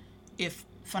other if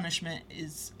punishment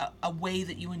is a way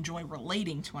that you enjoy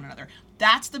relating to one another.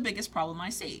 That's the biggest problem I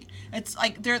see. It's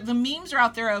like the memes are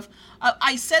out there of,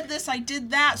 I said this, I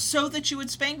did that so that you would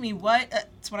spank me. What?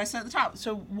 That's what I said at the top.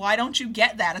 So why don't you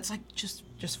get that? It's like, just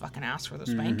fucking ask for the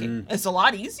spanking. It's a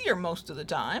lot easier most of the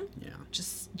time. Yeah.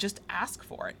 Just ask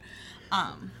for it.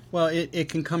 Well, it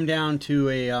can come down to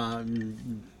a,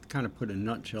 kind of put in a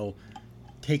nutshell,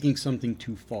 taking something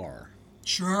too far.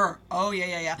 Sure. Oh,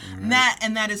 yeah. Right.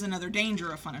 And that is another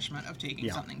danger of punishment, of taking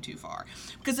something too far.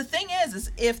 Because the thing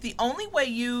is if the only way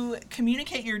you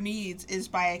communicate your needs is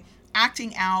by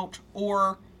acting out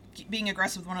or being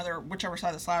aggressive with one another, whichever side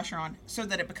of the slash you're on, so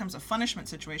that it becomes a punishment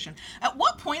situation, at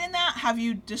what point in that have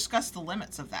you discussed the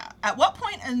limits of that? At what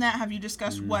point in that have you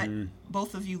discussed what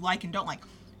both of you like and don't like?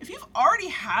 If you've already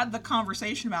had the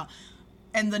conversation about,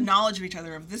 and the knowledge of each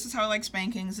other of, this is how I like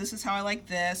spankings, this is how I like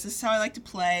this is how I like to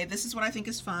play, this is what I think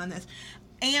is fun,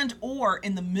 and or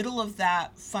in the middle of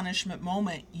that punishment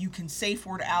moment, you can safe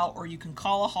word out, or you can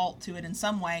call a halt to it in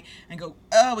some way and go,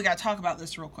 oh, we got to talk about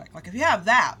this real quick. Like, if you have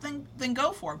that, then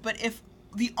go for it. But if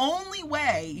the only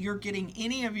way you're getting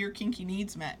any of your kinky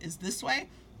needs met is this way,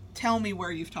 tell me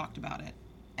where you've talked about it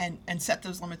and set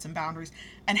those limits and boundaries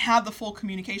and have the full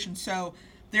communication, so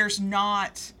there's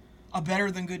not a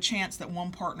better than good chance that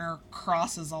one partner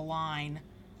crosses a line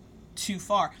too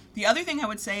far. The other thing I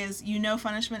would say is,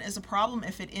 punishment is a problem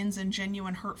if it ends in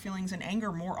genuine hurt feelings and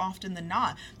anger more often than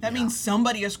not. That means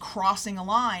somebody is crossing a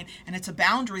line, and it's a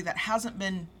boundary that hasn't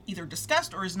been either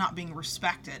discussed or is not being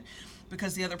respected.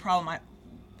 Because the other problem,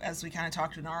 as we kind of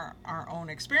talked in our own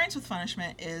experience with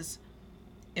punishment, is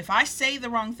if I say the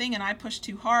wrong thing and I push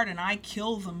too hard and I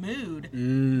kill the mood,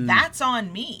 that's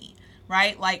on me,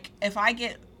 right? Like, if I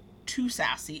get too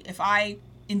sassy, if I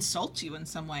insult you in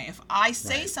some way, if I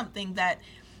say something that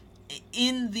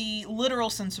in the literal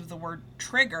sense of the word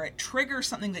it triggers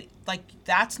something that, like,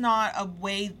 that's not a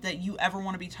way that you ever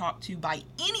want to be talked to by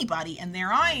anybody, and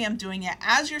there I am doing it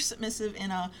as you're submissive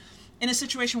in a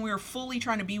situation where we're fully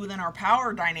trying to be within our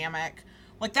power dynamic.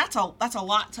 Like, that's a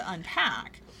lot to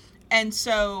unpack. And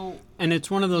so, and it's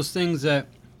one of those things that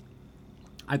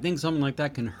I think something like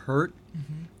that can hurt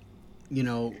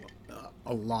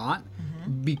a lot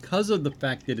because of the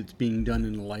fact that it's being done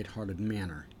in a lighthearted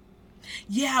manner.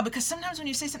 Yeah, because sometimes when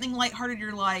you say something lighthearted,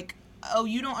 you're like, oh,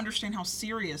 you don't understand how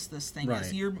serious this thing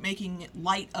is. You're making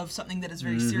light of something that is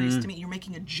very serious to me. You're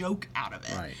making a joke out of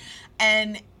it. Right.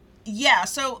 And yeah,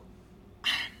 so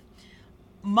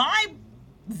my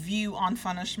view on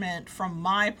punishment from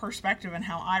my perspective and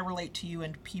how I relate to you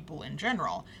and people in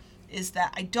general is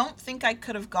that I don't think I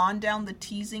could have gone down the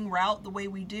teasing route the way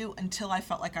we do until I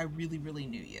felt like I really, really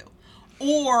knew you.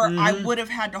 Or I would have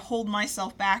had to hold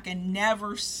myself back and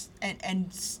never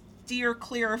and steer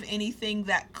clear of anything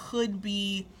that could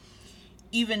be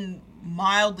even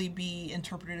mildly be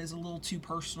interpreted as a little too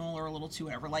personal or a little too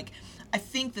whatever. Like, I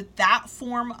think that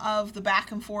form of the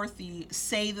back and forth, the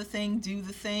say the thing, do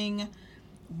the thing,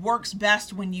 works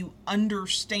best when you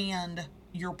understand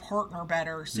your partner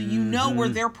better, so you know where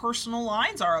their personal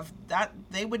lines are of that.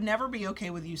 They would never be okay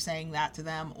with you saying that to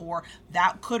them, or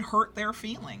that could hurt their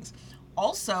feelings.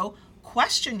 Also,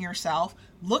 question yourself,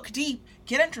 look deep,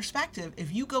 get introspective.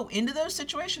 If you go into those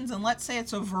situations, and let's say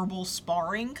it's a verbal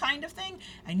sparring kind of thing,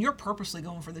 and you're purposely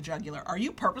going for the jugular, are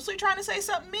you purposely trying to say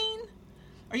something mean?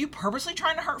 Are you purposely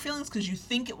trying to hurt feelings because you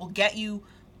think it will get you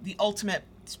the ultimate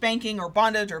spanking or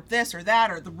bondage or this or that,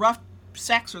 or the rough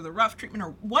sex or the rough treatment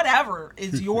or whatever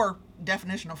is your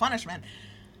definition of punishment?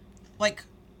 Like,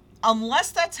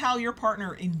 unless that's how your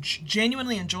partner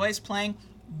genuinely enjoys playing,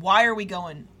 why are we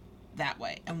going that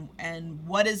way? And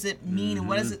what does it mean? And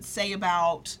what does it say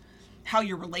about how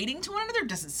you're relating to one another?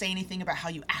 Does it say anything about how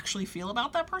you actually feel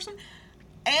about that person?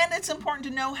 And it's important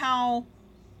to know how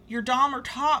your dom or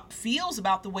top feels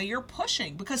about the way you're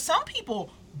pushing, because some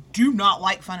people do not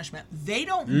like punishment. They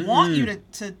don't want you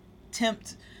to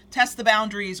test the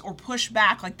boundaries or push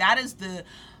back. Like, that is the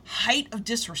height of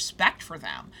disrespect for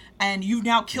them, and you've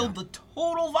now killed the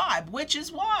total vibe. Which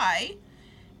is why,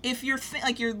 if you're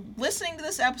you're listening to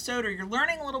this episode, or you're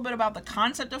learning a little bit about the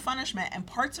concept of punishment, and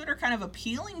parts of it are kind of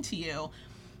appealing to you,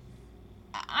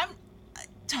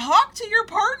 talk to your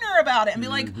partner about it and be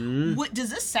like, what, does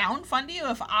this sound fun to you?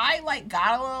 If I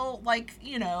got a little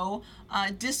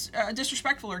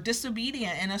disrespectful or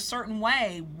disobedient in a certain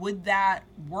way, would that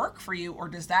work for you? Or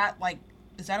is that a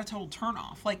total turn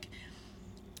off? I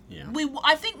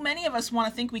think many of us want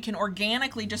to think we can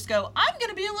organically just go, I'm going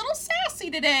to be a little sassy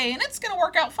today and it's going to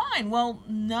work out fine. Well,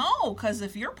 no, because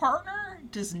if your partner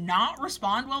does not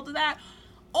respond well to that,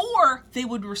 or they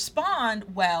would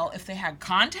respond well if they had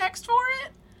context for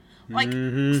it.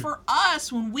 For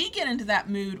us, when we get into that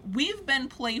mood, we've been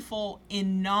playful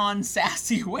in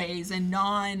non-sassy ways and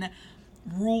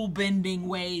non-rule-bending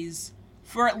ways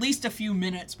for at least a few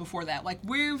minutes before that.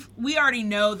 We already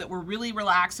know that we're really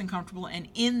relaxed and comfortable and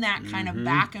in that kind of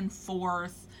back and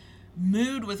forth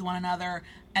mood with one another,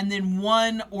 and then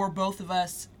one or both of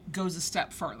us goes a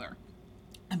step further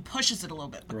and pushes it a little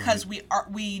bit, because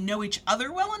we know each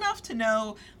other well enough to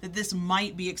know that this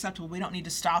might be acceptable. We don't need to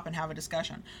stop and have a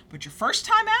discussion. But your first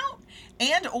time out,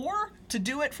 and or to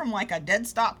do it from a dead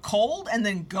stop cold and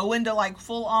then go into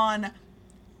full on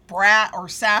brat or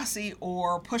sassy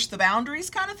or push the boundaries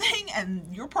kind of thing,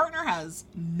 and your partner has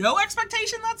no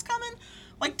expectation that's coming,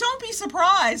 don't be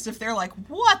surprised if they're like,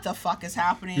 what the fuck is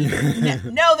happening?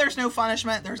 No, there's no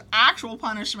punishment. There's actual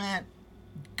punishment.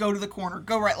 Go to the corner,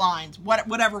 go right lines,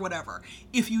 whatever,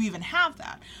 if you even have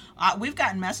that. We've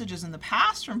gotten messages in the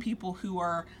past from people who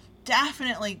are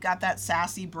definitely got that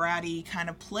sassy, bratty, kind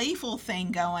of playful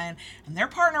thing going, and their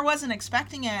partner wasn't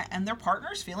expecting it, and their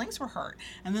partner's feelings were hurt.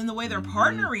 And then the way their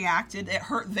partner reacted, it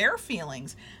hurt their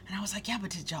feelings. And I was like, yeah,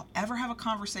 but did y'all ever have a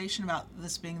conversation about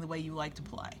this being the way you like to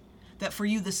play? That for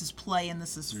you, this is play and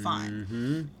this is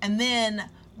fun. And then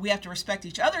we have to respect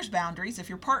each other's boundaries. If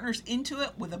your partner's into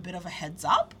it with a bit of a heads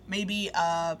up, maybe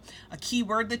a key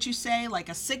word that you say, like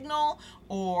a signal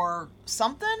or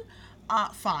something,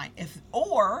 fine. If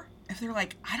they're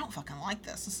like, I don't fucking like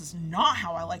this, this is not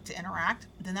how I like to interact,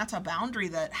 then that's a boundary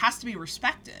that has to be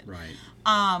respected. Right.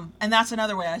 And that's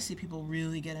another way I see people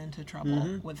really get into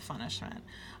trouble with punishment.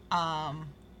 I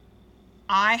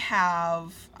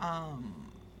have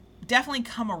definitely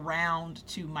come around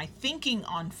to my thinking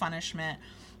on punishment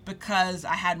because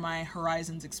I had my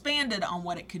horizons expanded on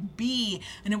what it could be,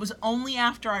 and it was only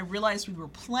after I realized we were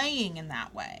playing in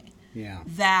that way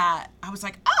that I was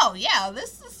like, oh yeah,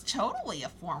 this is totally a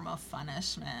form of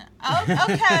punishment. Oh,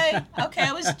 okay.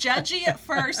 I was judgy at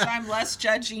first, I'm less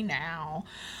judgy now.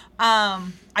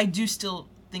 I do still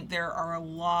think there are a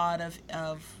lot of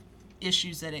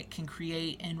issues that it can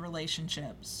create in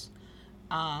relationships,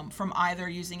 from either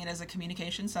using it as a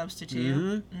communication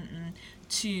substitute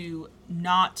to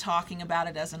not talking about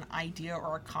it as an idea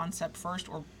or a concept first,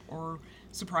 or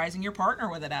surprising your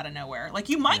partner with it out of nowhere.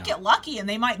 You might get lucky and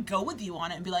they might go with you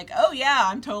on it and be like, oh yeah,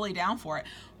 I'm totally down for it.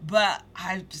 But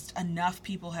enough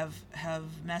people have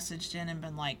messaged in and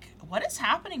been like, what is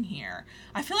happening here?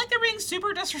 I feel like they're being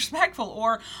super disrespectful,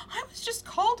 or I was just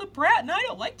called a brat and I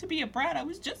don't like to be a brat. I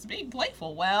was just being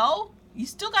playful. Well, you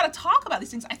still got to talk about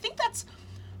these things. I think that's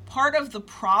part of the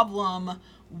problem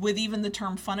with even the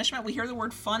term punishment. We hear the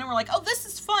word fun and we're like, oh, this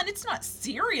is fun. It's not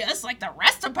serious like the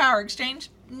rest of Power Exchange.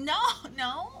 No.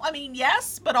 I mean,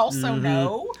 yes, but also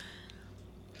no.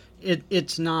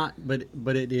 It's not,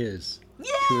 but it is.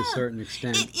 to a certain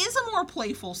extent. It is a more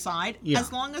playful side,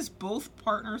 as long as both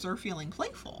partners are feeling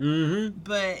playful.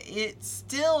 But it's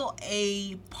still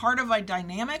a part of a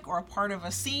dynamic or a part of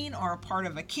a scene or a part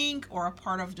of a kink or a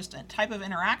part of just a type of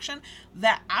interaction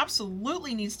that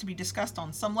absolutely needs to be discussed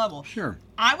on some level. Sure.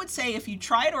 I would say if you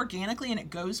try it organically and it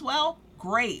goes well,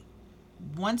 great.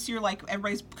 Once you're like,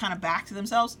 everybody's kind of back to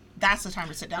themselves, that's the time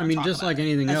to sit down and talk just about like it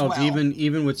anything else, well.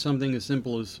 even with something as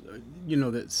simple as,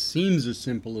 that seems as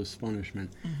simple as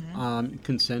punishment,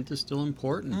 consent is still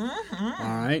important. All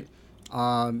right?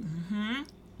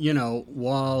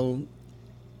 While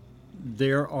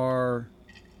there are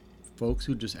folks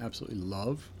who just absolutely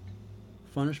love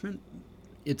punishment,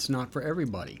 it's not for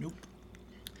everybody. Nope.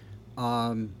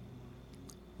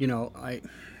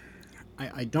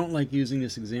 I don't like using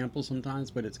this example sometimes,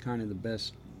 but it's kind of the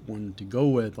best one to go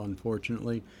with,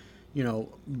 unfortunately.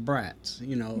 Brats.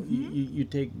 You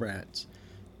take brats.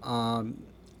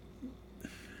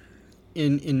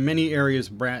 In many areas,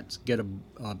 brats get a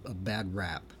bad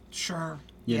rap. Sure.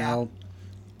 You know?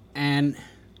 And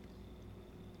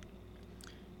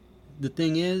the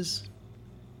thing is,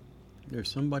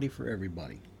 there's somebody for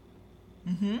everybody.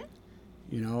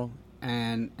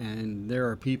 And there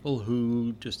are people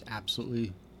who just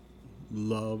absolutely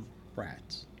love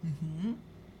brats.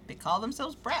 They call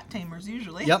themselves brat tamers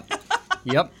usually.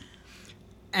 Yep.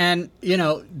 And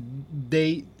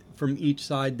they, from each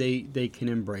side, they can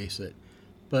embrace it.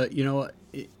 But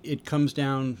it comes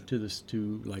down to this,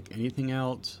 to like anything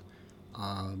else,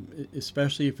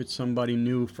 especially if it's somebody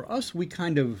new. For us, we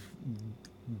kind of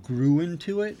grew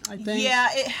into it, I think. Yeah,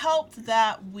 it helped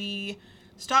that we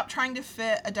stopped trying to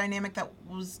fit a dynamic that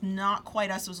was not quite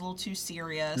us. It was a little too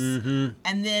serious.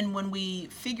 And then when we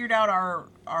figured out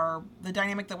the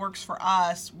dynamic that works for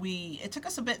us, it took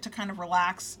us a bit to kind of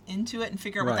relax into it and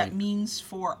figure out what that means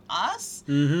for us.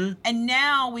 And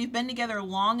now we've been together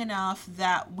long enough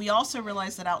that we also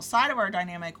realize that outside of our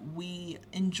dynamic, we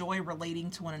enjoy relating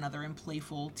to one another in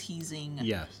playful, teasing,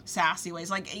 sassy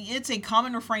ways. Like, it's a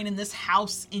common refrain in this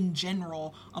house in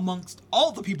general amongst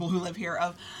all the people who live here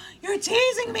of, "You're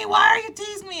teasing me. Why are you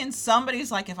teasing me?" And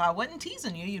somebody's like, "If I wasn't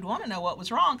teasing you, you'd want to know what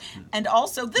was wrong." And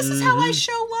also, this is how I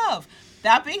show love.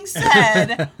 That being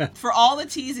said, for all the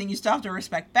teasing, you still have to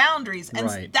respect boundaries. And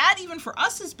that, even for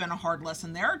us, has been a hard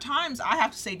lesson. There are times I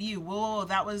have to say to you, whoa,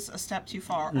 that was a step too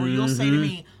far. Or you'll say to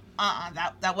me,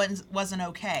 that wasn't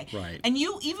okay. And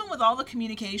you, even with all the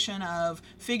communication of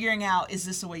figuring out, is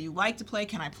this the way you like to play?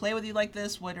 Can I play with you like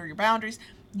this? What are your boundaries?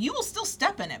 You will still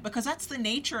step in it, because that's the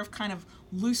nature of kind of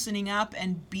loosening up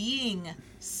and being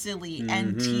silly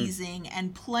and teasing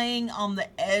and playing on the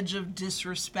edge of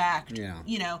disrespect,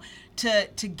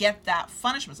 to get that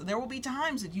punishment. So there will be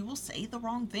times that you will say the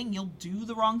wrong thing, you'll do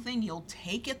the wrong thing, you'll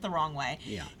take it the wrong way.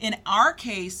 In our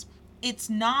case, it's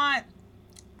not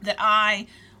that I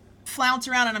flounce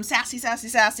around and I'm sassy,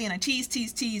 and I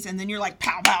tease, and then you're like,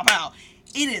 pow, pow, pow.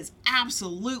 It is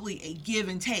absolutely a give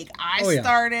and take. I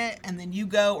start it, and then you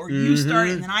go, or you start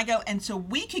it, and then I go. And so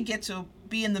we could get to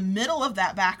be in the middle of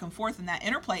that back and forth and that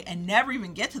interplay and never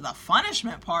even get to the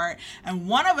punishment part. And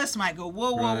one of us might go,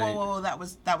 whoa, that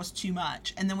was too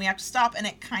much. And then we have to stop, and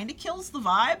it kind of kills the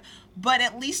vibe. But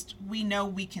at least we know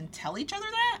we can tell each other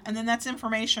that. And then that's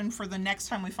information for the next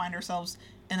time we find ourselves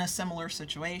in a similar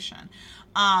situation.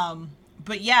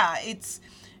 But yeah, it's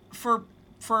for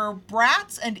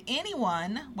brats and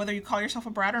anyone, whether you call yourself a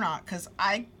brat or not, because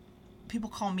people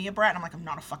call me a brat, and I'm like, I'm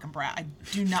not a fucking brat.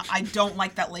 I don't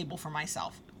like that label for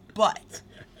myself. But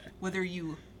whether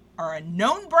you are a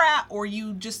known brat or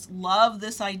you just love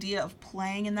this idea of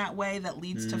playing in that way that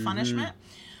leads to punishment,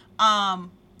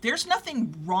 there's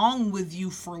nothing wrong with you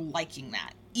for liking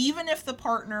that. Even if the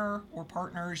partner or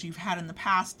partners you've had in the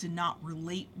past did not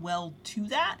relate well to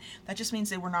that, that just means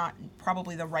they were not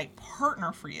probably the right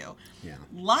partner for you.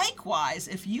 Likewise,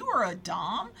 if you are a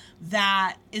dom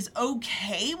that is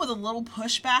okay with a little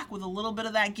pushback, with a little bit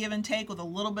of that give and take, with a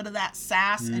little bit of that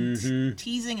sass and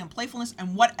teasing and playfulness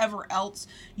and whatever else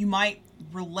you might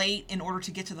relate in order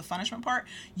to get to the punishment part,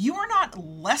 you are not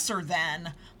lesser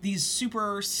than these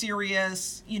super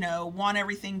serious, want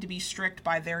everything to be strict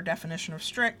by their definition of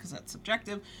strict, because that's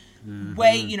subjective,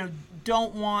 way,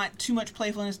 don't want too much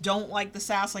playfulness, don't like the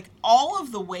sass. Like, all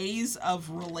of the ways of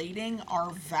relating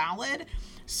are valid.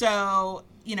 So,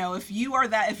 if you are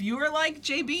like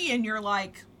JB and you're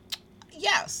like,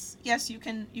 yes, you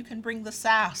can bring the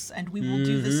sass, and we will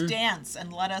do this dance,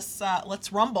 and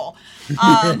let's rumble.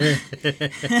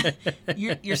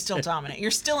 You're still dominant. You're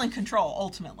still in control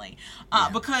ultimately,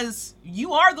 because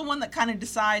you are the one that kind of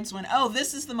decides when,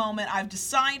 this is the moment. I've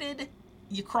decided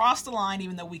you crossed the line,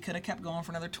 even though we could have kept going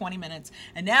for another 20 minutes.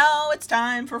 And now it's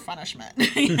time for punishment.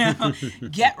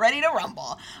 Get ready to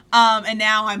rumble. And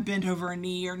now I'm bent over a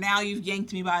knee, or now you've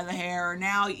yanked me by the hair, or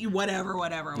now you whatever.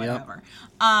 Yep.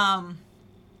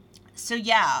 So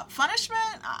yeah,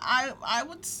 punishment, I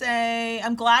would say,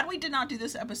 I'm glad we did not do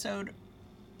this episode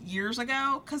years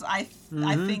ago, because I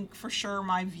think for sure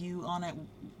my view on it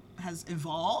has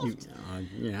evolved.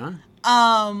 Yeah.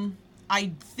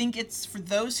 I think it's, for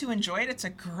those who enjoy it, it's a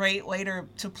great way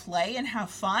to play and have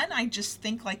fun. I just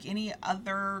think, like any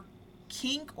other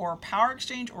kink or power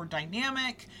exchange or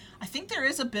dynamic, I think there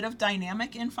is a bit of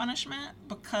dynamic in punishment,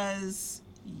 because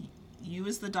you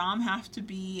as the dom have to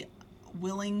be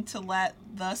willing to let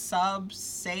the sub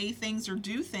say things or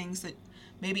do things that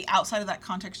maybe outside of that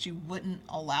context you wouldn't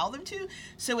allow them to.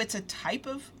 So it's a type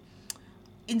of,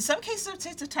 in some cases I would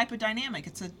say it's a type of dynamic.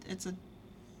 It's a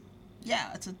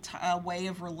way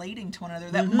of relating to one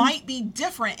another that might be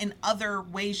different in other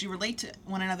ways you relate to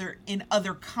one another in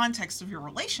other contexts of your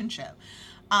relationship.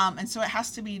 And so it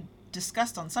has to be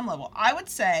discussed on some level. I would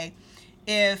say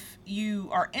if you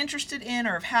are interested in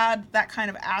or have had that kind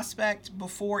of aspect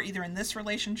before, either in this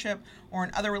relationship or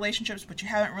in other relationships, but you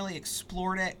haven't really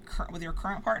explored it with your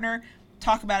current partner,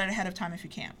 talk about it ahead of time if you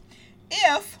can.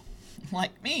 If,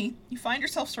 like me, you find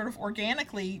yourself sort of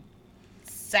organically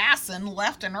sassing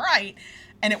left and right,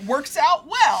 and it works out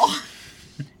well,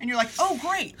 and you're like, oh,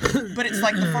 great, but it's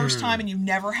like the first time and you've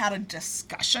never had a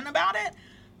discussion about it,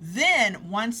 then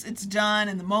once it's done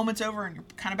and the moment's over and you're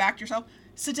kind of back to yourself,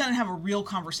 sit down and have a real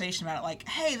conversation about it. Like,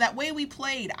 hey, that way we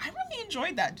played, I really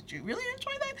enjoyed that. Did you really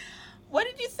enjoy that? What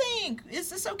did you think? Is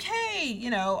this okay?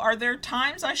 Are there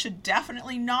times I should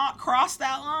definitely not cross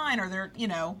that line? Or there,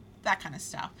 that kind of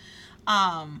stuff.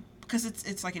 Because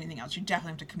it's like anything else. You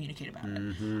definitely have to communicate about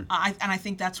it. I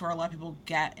think that's where a lot of people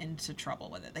get into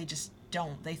trouble with it. They just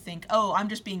don't. They think, oh, I'm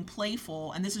just being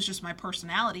playful, and this is just my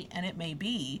personality, and it may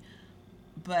be,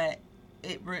 but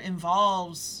it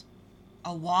involves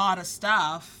a lot of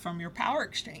stuff from your power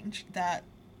exchange that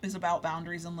is about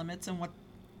boundaries and limits and what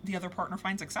the other partner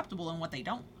finds acceptable and what they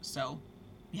don't. So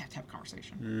you have to have a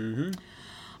conversation.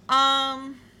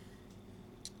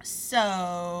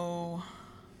 So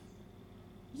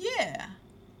yeah,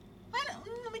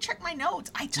 let me check my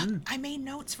notes. I made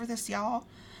notes for this, y'all.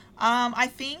 I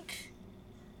think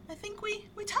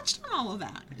we touched on all of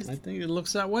that. I think it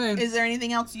looks that way. Is there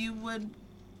anything else you would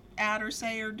add or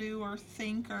say or do or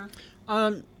think or?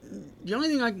 The only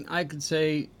thing I could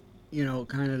say,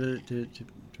 kind of to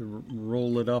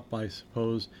roll it up, I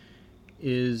suppose,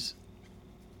 is,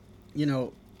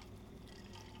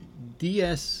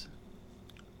 DS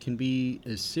can be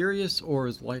as serious or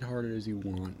as lighthearted as you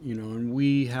want, and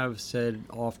we have said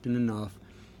often enough,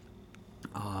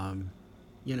 have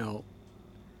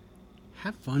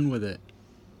fun with it.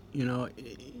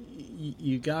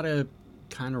 You gotta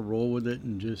kind of roll with it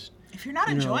and just. If you're not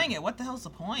enjoying it, what the hell's the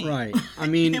point? Right. I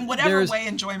mean, in whatever way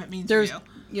enjoyment means for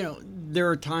you. There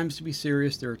are times to be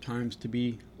serious. There are times to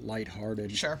be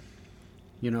lighthearted. Sure.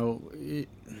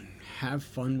 Have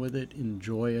fun with it.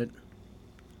 Enjoy it.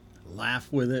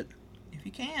 Laugh with it. If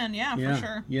you can, for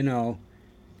sure.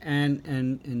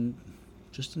 And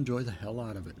just enjoy the hell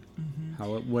out of it.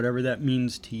 Whatever that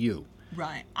means to you.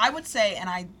 Right. I would say, and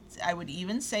I would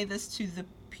even say this to the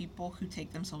people who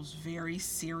take themselves very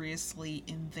seriously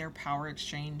in their power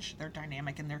exchange, their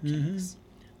dynamic, and their kinks.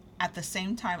 At the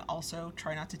same time, also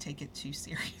try not to take it too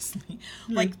seriously.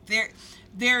 Like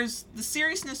there's the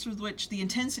seriousness with which, the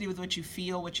intensity with which you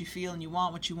feel what you feel, and you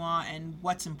want what you want, and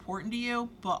what's important to you.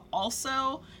 But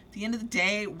also, at the end of the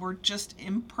day, we're just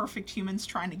imperfect humans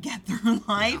trying to get through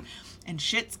life, and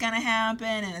shit's gonna happen,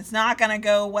 and it's not gonna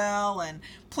go well, and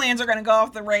plans are gonna go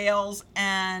off the rails,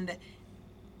 and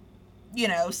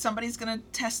somebody's going to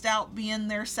test out being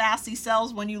their sassy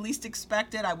selves when you least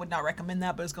expect it. I would not recommend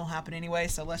that, but it's going to happen anyway,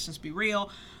 so let's just be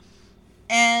real.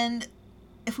 And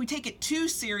if we take it too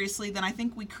seriously, then I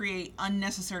think we create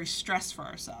unnecessary stress for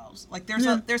ourselves. Like there's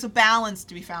a balance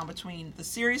to be found between the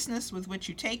seriousness with which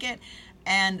you take it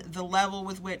and the level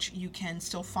with which you can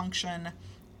still function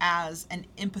as an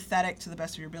empathetic, to the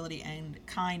best of your ability, and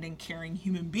kind and caring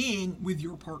human being with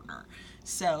your partner.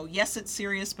 So yes, it's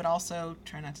serious, but also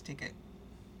try not to take it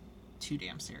too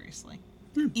damn seriously.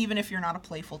 Even if you're not a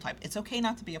playful type. It's okay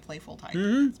not to be a playful type.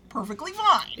 It's perfectly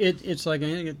fine. It's like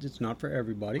anything, it's not for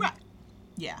everybody. Right.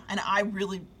 Yeah, and I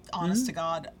really, honest to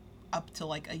God, up to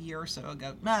like a year or so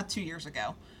ago, 2 years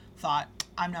ago, thought,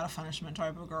 I'm not a punishment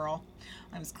type of girl.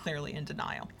 I was clearly in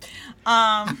denial.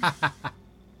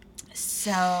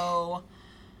 So,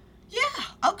 yeah,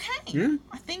 okay. Yeah.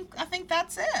 I think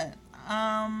that's it.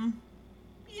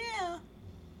 Yeah.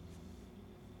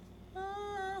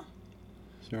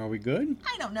 So are we good?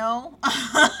 I don't know.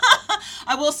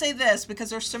 I will say this, because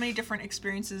there's so many different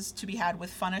experiences to be had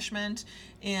with punishment.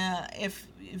 If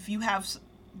you have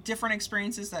different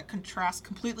experiences that contrast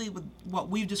completely with what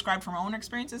we've described from our own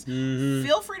experiences,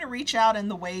 feel free to reach out in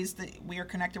the ways that we are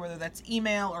connected, whether that's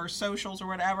email or socials or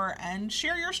whatever, and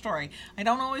share your story. I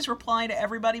don't always reply to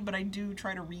everybody, but I do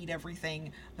try to read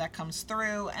everything that comes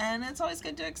through, and it's always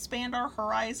good to expand our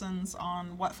horizons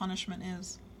on what punishment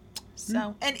is.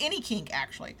 So, and any kink,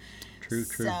 actually. True.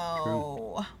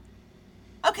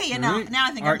 Okay, yeah, now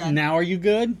I think I'm done. Now are you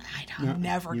good? I'm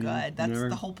never good. That's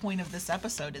the whole point of this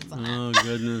episode, isn't it? Oh,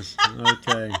 goodness.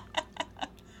 Okay.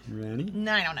 Ready?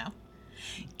 No, I don't know.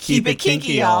 Keep it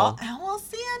kinky, y'all. And we'll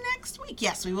see you next week.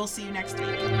 Yes, we will see you next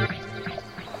week.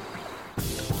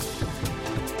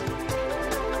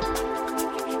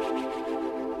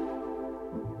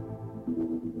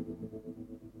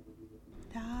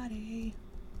 Daddy.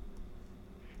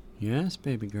 Yes,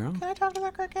 baby girl. Can I talk to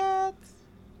the crickets?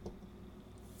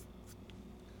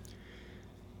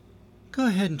 Go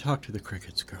ahead and talk to the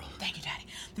crickets, girl. Thank you, Daddy.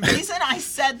 The reason I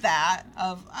said that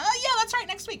yeah, that's right,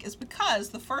 next week, is because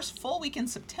the first full week in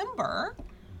September,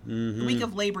 the week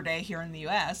of Labor Day here in the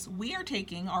U.S., we are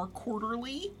taking our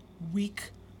quarterly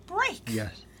week break.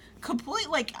 Yes.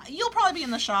 You'll probably be in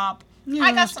the shop. Yeah,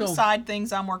 I got some side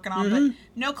things I'm working on, but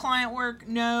no client work,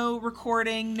 no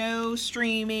recording, no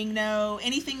streaming, no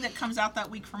anything that comes out that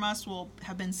week from us will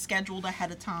have been scheduled ahead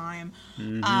of time.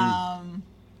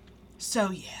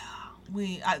 So yeah,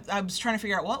 I was trying to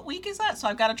figure out what week is that, so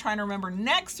I've got to try and remember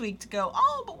next week to go,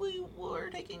 but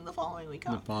we're taking the following week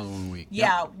off. The following week.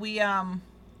 Yeah,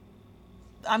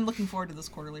 I'm looking forward to this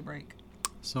quarterly break.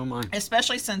 So am I.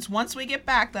 Especially since once we get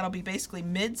back, that'll be basically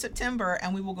mid-September,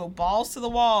 and we will go balls to the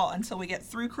wall until we get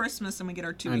through Christmas and we get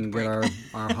our 2-week break. And get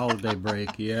our holiday break,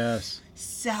 yes.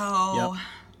 So,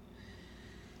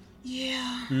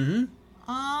 yeah.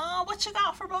 What you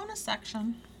got for bonus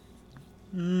section?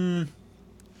 You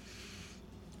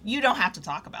don't have to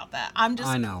talk about that.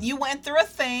 I know. You went through a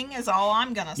thing, is all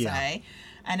I'm going to say.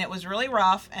 And it was really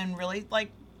rough and really,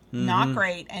 not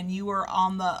great, and you were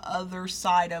on the other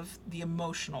side of the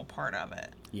emotional part of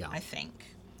it. Yeah, I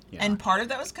think. Yeah. And part of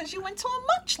that was because you went to a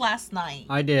munch last night.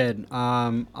 I did.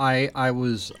 I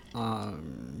was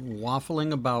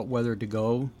waffling about whether to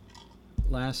go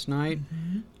last night.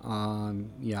 I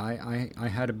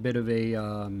had a bit of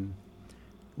a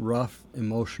rough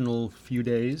emotional few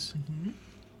days,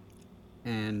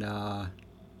 and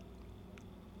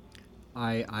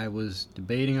I was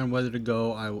debating on whether to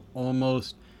go. I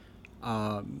almost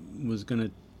was going to,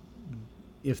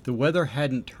 if the weather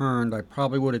hadn't turned, I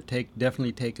probably would have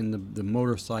definitely taken the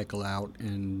motorcycle out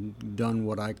and done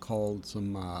what I called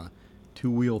some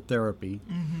two-wheel therapy.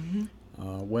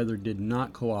 Weather did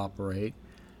not cooperate.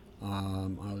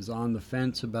 I was on the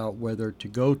fence about whether to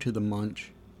go to the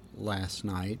munch last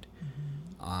night.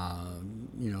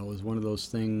 It was one of those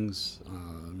things,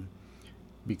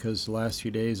 because the last few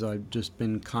days I've just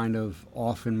been kind of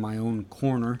off in my own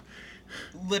corner.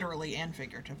 Literally and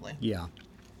figuratively. Yeah.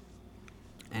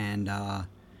 And,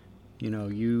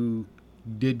 you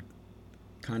did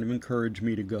kind of encourage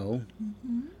me to go,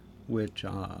 which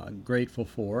I'm grateful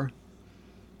for.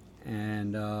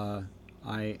 And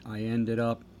I ended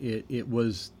up, it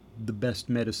was the best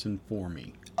medicine for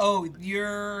me. Oh,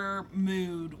 your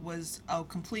mood was a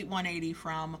complete 180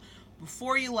 from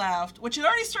before you left, which had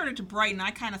already started to brighten.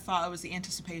 I kind of thought it was the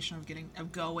anticipation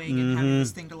of going and having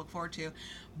this thing to look forward to.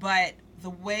 But the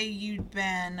way you'd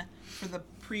been for the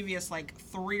previous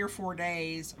 3 or 4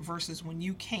 days versus when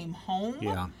you came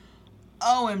home,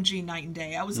 OMG, night and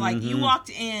day. I was you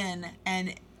walked in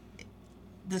and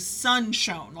the sun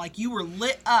shone, you were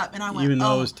lit up, and I went, even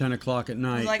though it was 10 o'clock at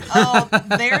night. I was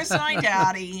there's my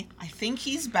daddy. I think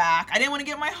he's back. I didn't want to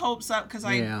get my hopes up because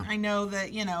I know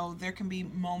that there can be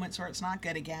moments where it's not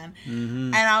good again,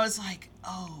 and I was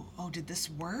oh, did this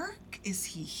work? Is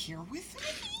he here with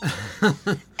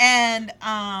me? And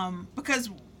because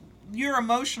your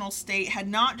emotional state had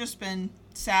not just been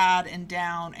sad and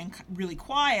down and really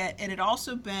quiet, it had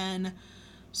also been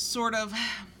sort of,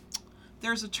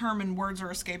 there's a term and words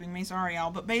are escaping me, sorry, Al,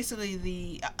 but basically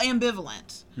the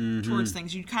ambivalent towards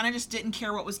things. You kind of just didn't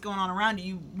care what was going on around you.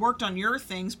 You worked on your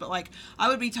things, but I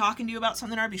would be talking to you about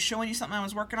something, or I'd be showing you something I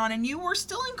was working on, and you were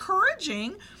still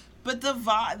encouraging, but the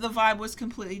vibe was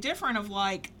completely different of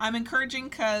I'm encouraging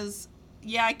because,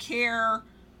 I care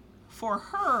for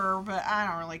her, but I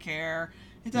don't really care.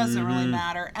 It doesn't really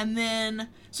matter. And then,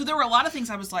 so there were a lot of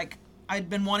things I was I'd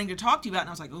been wanting to talk to you about, and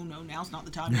I was oh no, now's not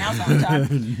the time,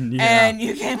 And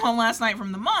you came home last night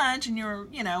from the munch, and you were,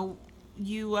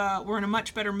 you were in a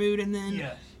much better mood, and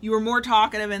then you were more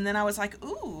talkative, and then I was like,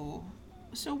 ooh,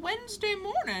 so Wednesday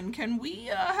morning, can we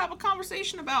have a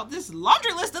conversation about this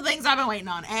laundry list of things I've been waiting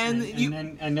on? And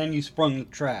then you sprung the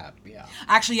trap. Yeah.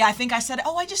 Actually, yeah, I think I said,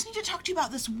 I just need to talk to you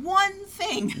about this one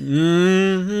thing.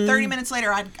 30 minutes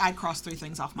later, I'd crossed 3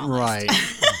 things off my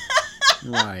list.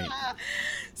 Right.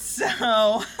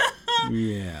 So.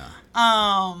 Yeah.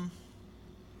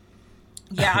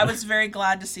 Yeah, I was very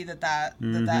glad to see that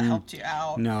helped you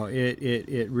out. No,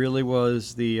 it really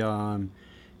was the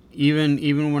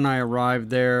even when I arrived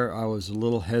there, I was a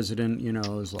little hesitant. You know, I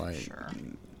was like, sure.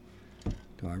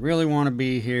 Do I really want to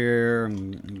be here?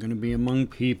 I'm going to be among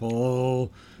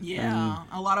people. Yeah,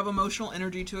 a lot of emotional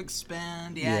energy to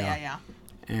expend. Yeah.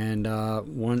 And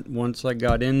once I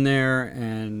got in there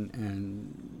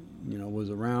and was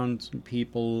around some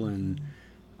people and.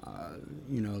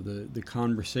 The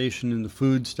conversation and the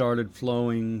food started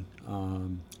flowing. I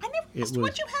never asked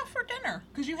what you have for dinner,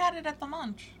 because you had it at the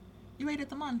munch. You ate at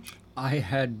the munch. I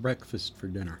had breakfast for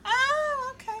dinner.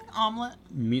 Oh, okay. Omelet.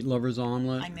 Meat lover's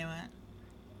omelet. I knew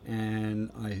it. And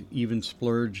I even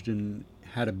splurged and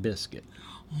had a biscuit.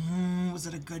 Was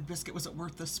it a good biscuit? Was it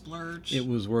worth the splurge? It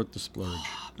was worth the splurge.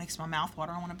 It makes my mouth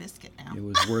water. I want a biscuit now. It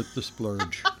was worth the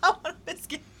splurge. I want a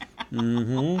biscuit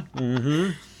now.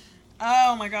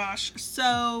 Oh my gosh.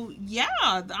 So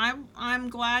yeah, I'm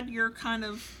glad you're kind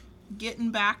of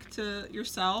getting back to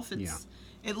yourself.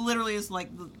 It literally is like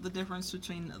the difference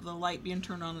between the light being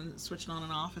turned on and switched on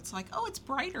and off. It's like, it's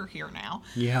brighter here now.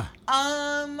 Yeah.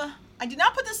 I did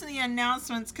not put this in the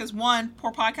announcements because, one,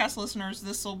 poor podcast listeners,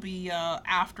 this will be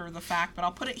after the fact, but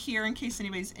I'll put it here in case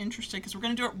anybody's interested because we're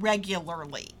going to do it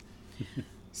regularly.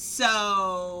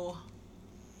 So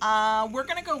we're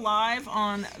going to go live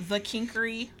on The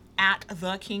Kinkery at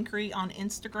The Kinkery on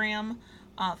Instagram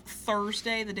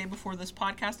Thursday, the day before this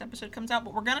podcast episode comes out.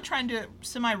 But we're going to try and do it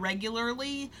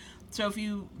semi-regularly. So if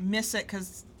you miss it,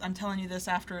 because I'm telling you this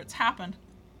after it's happened,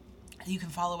 you can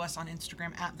follow us on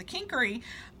Instagram at The Kinkery.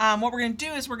 What we're going to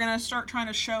do is we're going to start trying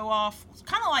to show off,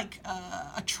 kind of like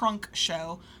a trunk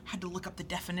show. I had to look up the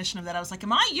definition of that. I was like,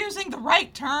 am I using the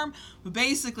right term? But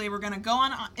basically, we're going to go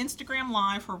on Instagram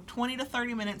Live for 20 to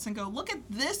 30 minutes and go, look at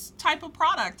this type of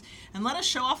product and let us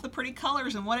show off the pretty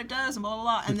colors and what it does and blah, blah,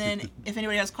 blah. And then if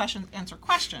anybody has questions, answer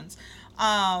questions.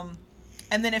 And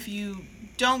then if you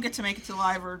don't get to make it to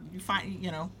live or you find,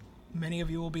 many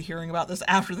of you will be hearing about this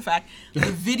after the fact, the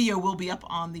video will be up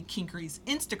on The Kinkery's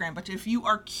Instagram. But if you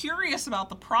are curious about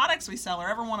the products we sell or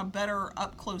ever want a better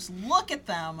up-close look at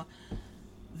them,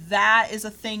 that is a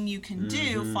thing you can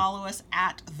do. Follow us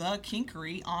at The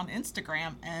Kinkery on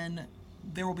Instagram, and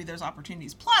there will be those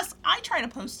opportunities. Plus, I try to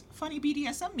post funny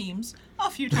BDSM memes a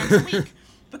few times a week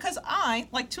because I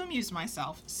like to amuse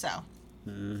myself. So,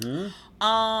 what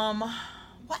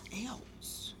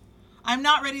else? I'm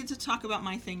not ready to talk about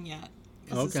my thing yet.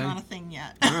 Because it's not a thing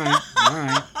yet. All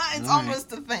right. It's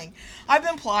almost a thing. I've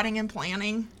been plotting and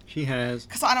planning. She has.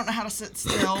 Because I don't know how to sit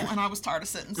still, and I was tired of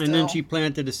sitting still. And then she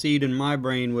planted a seed in my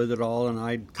brain with it all, and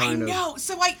I know.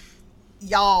 So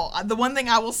y'all, the one thing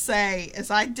I will say is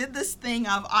I did this thing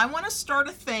of, I want to start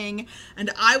a thing,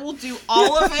 and I will do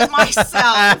all of it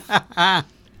myself.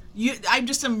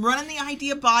 I'm running the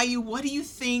idea by you. What do you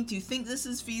think? Do you think this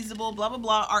is feasible? Blah, blah,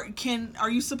 blah. Are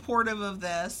you supportive of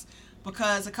this?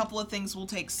 Because a couple of things will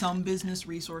take some business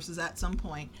resources at some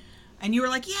point. And you were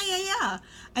like, yeah.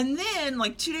 And then,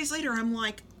 2 days later, I'm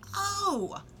like,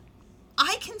 oh,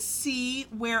 I can see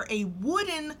where a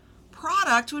wooden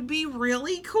product would be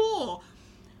really cool.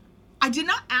 I did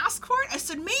not ask for it. I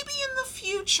said, maybe in the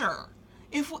future,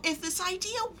 if this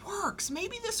idea works,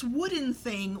 maybe this wooden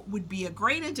thing would be a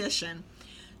great addition.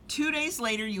 2 days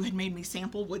later, you had made me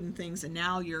sample wooden things, and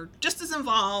now you're just as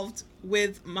involved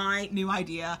with my new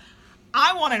idea.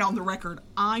 I want it on the record.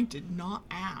 I did not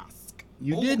ask.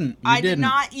 You didn't. I did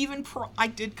not even. I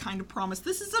did kind of promise.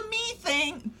 This is a me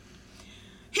thing.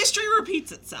 History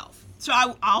repeats itself. So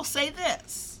I'll say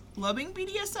this. Loving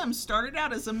BDSM started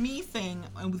out as a me thing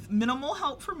with minimal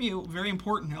help from you. Very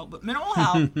important help, but minimal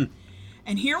help.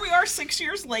 And here we are 6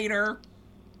 years later.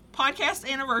 Podcast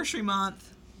anniversary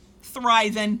month.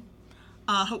 Thriving.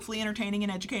 Hopefully entertaining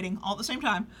and educating all at the same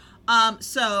time.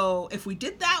 So if we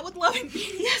did that with Loving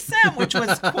BDSM, which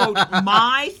was, quote,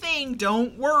 my thing,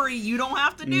 don't worry, you don't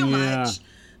have to do much.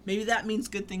 Maybe that means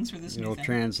good things for this new thing. It'll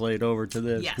translate over to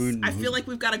this. Yes, I feel like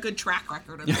we've got a good track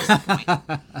record at this point.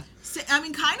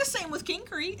 Kind of same with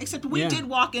Kinkery, except we did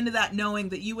walk into that knowing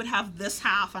that you would have this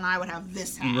half and I would have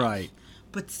this half. Right.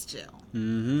 But still.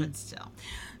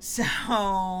 So,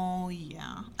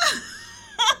 yeah.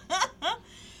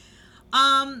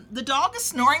 The dog is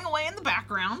snoring away in the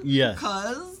background. Yes.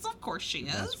 Because, of course, she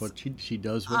is. That's what she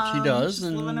does. What she does, She's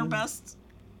living her best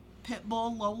pit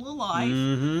bull Lola life.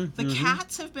 Mm-hmm, The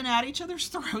cats have been at each other's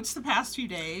throats the past few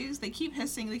days. They keep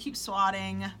hissing. They keep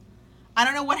swatting. I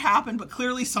don't know what happened, but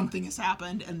clearly something has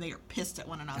happened, and they are pissed at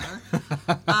one another.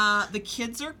 The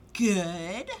kids are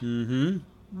good. Mm-hmm.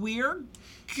 We're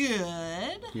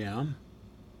good. Yeah.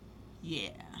 Yeah.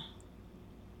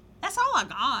 That's all I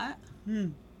got.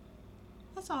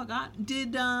 That's all I got.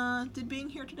 Did being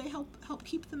here today help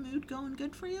keep the mood going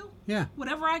good for you? Yeah.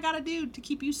 Whatever I gotta do to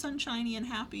keep you sunshiny and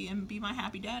happy and be my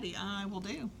happy daddy, I will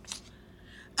do.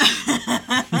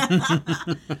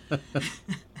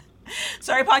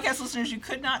 Sorry, podcast listeners, you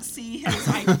could not see his,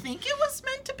 I think it was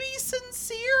meant to be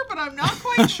sincere, but I'm not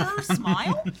quite sure,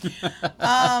 smile.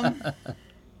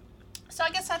 So I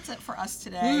guess that's it for us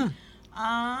today.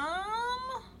 Yeah.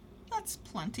 That's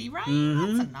plenty, right?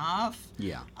 Mm-hmm. That's enough.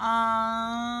 Yeah.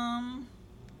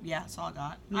 Yeah, that's all I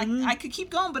got. Mm-hmm. I could keep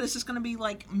going, but it's just going to be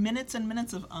like minutes and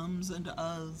minutes of ums and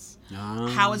uhs. Um,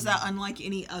 How is that unlike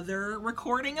any other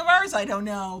recording of ours? I don't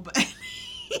know, but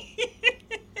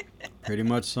Pretty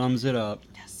much sums it up.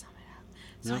 just sum it up.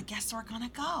 So Yep. I guess we're gonna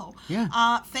go.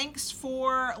 Yeah. Thanks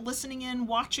for listening in,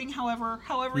 watching, however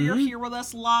you're here with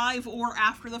us, live or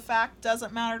after the fact,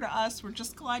 doesn't matter to us. We're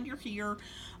just glad you're here.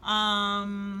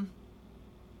 And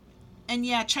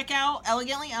yeah, check out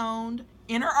Elegantly Owned.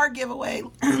 Enter our giveaway.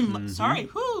 Sorry,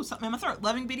 something in my throat.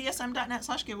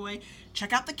 lovingbdsm.net/giveaway.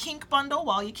 Check out the Kink Bundle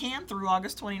while you can through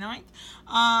August 29th.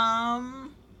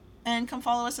 And come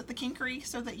follow us at the Kinkery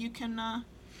so that you can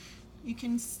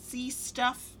see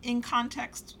stuff in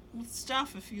context with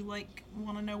stuff if you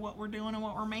want to know what we're doing and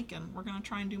what we're making. We're going to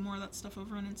try and do more of that stuff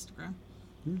over on Instagram.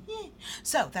 Yeah.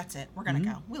 So that's it. We're going to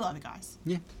go. We love you guys.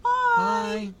 Yeah. Bye.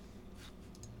 Bye.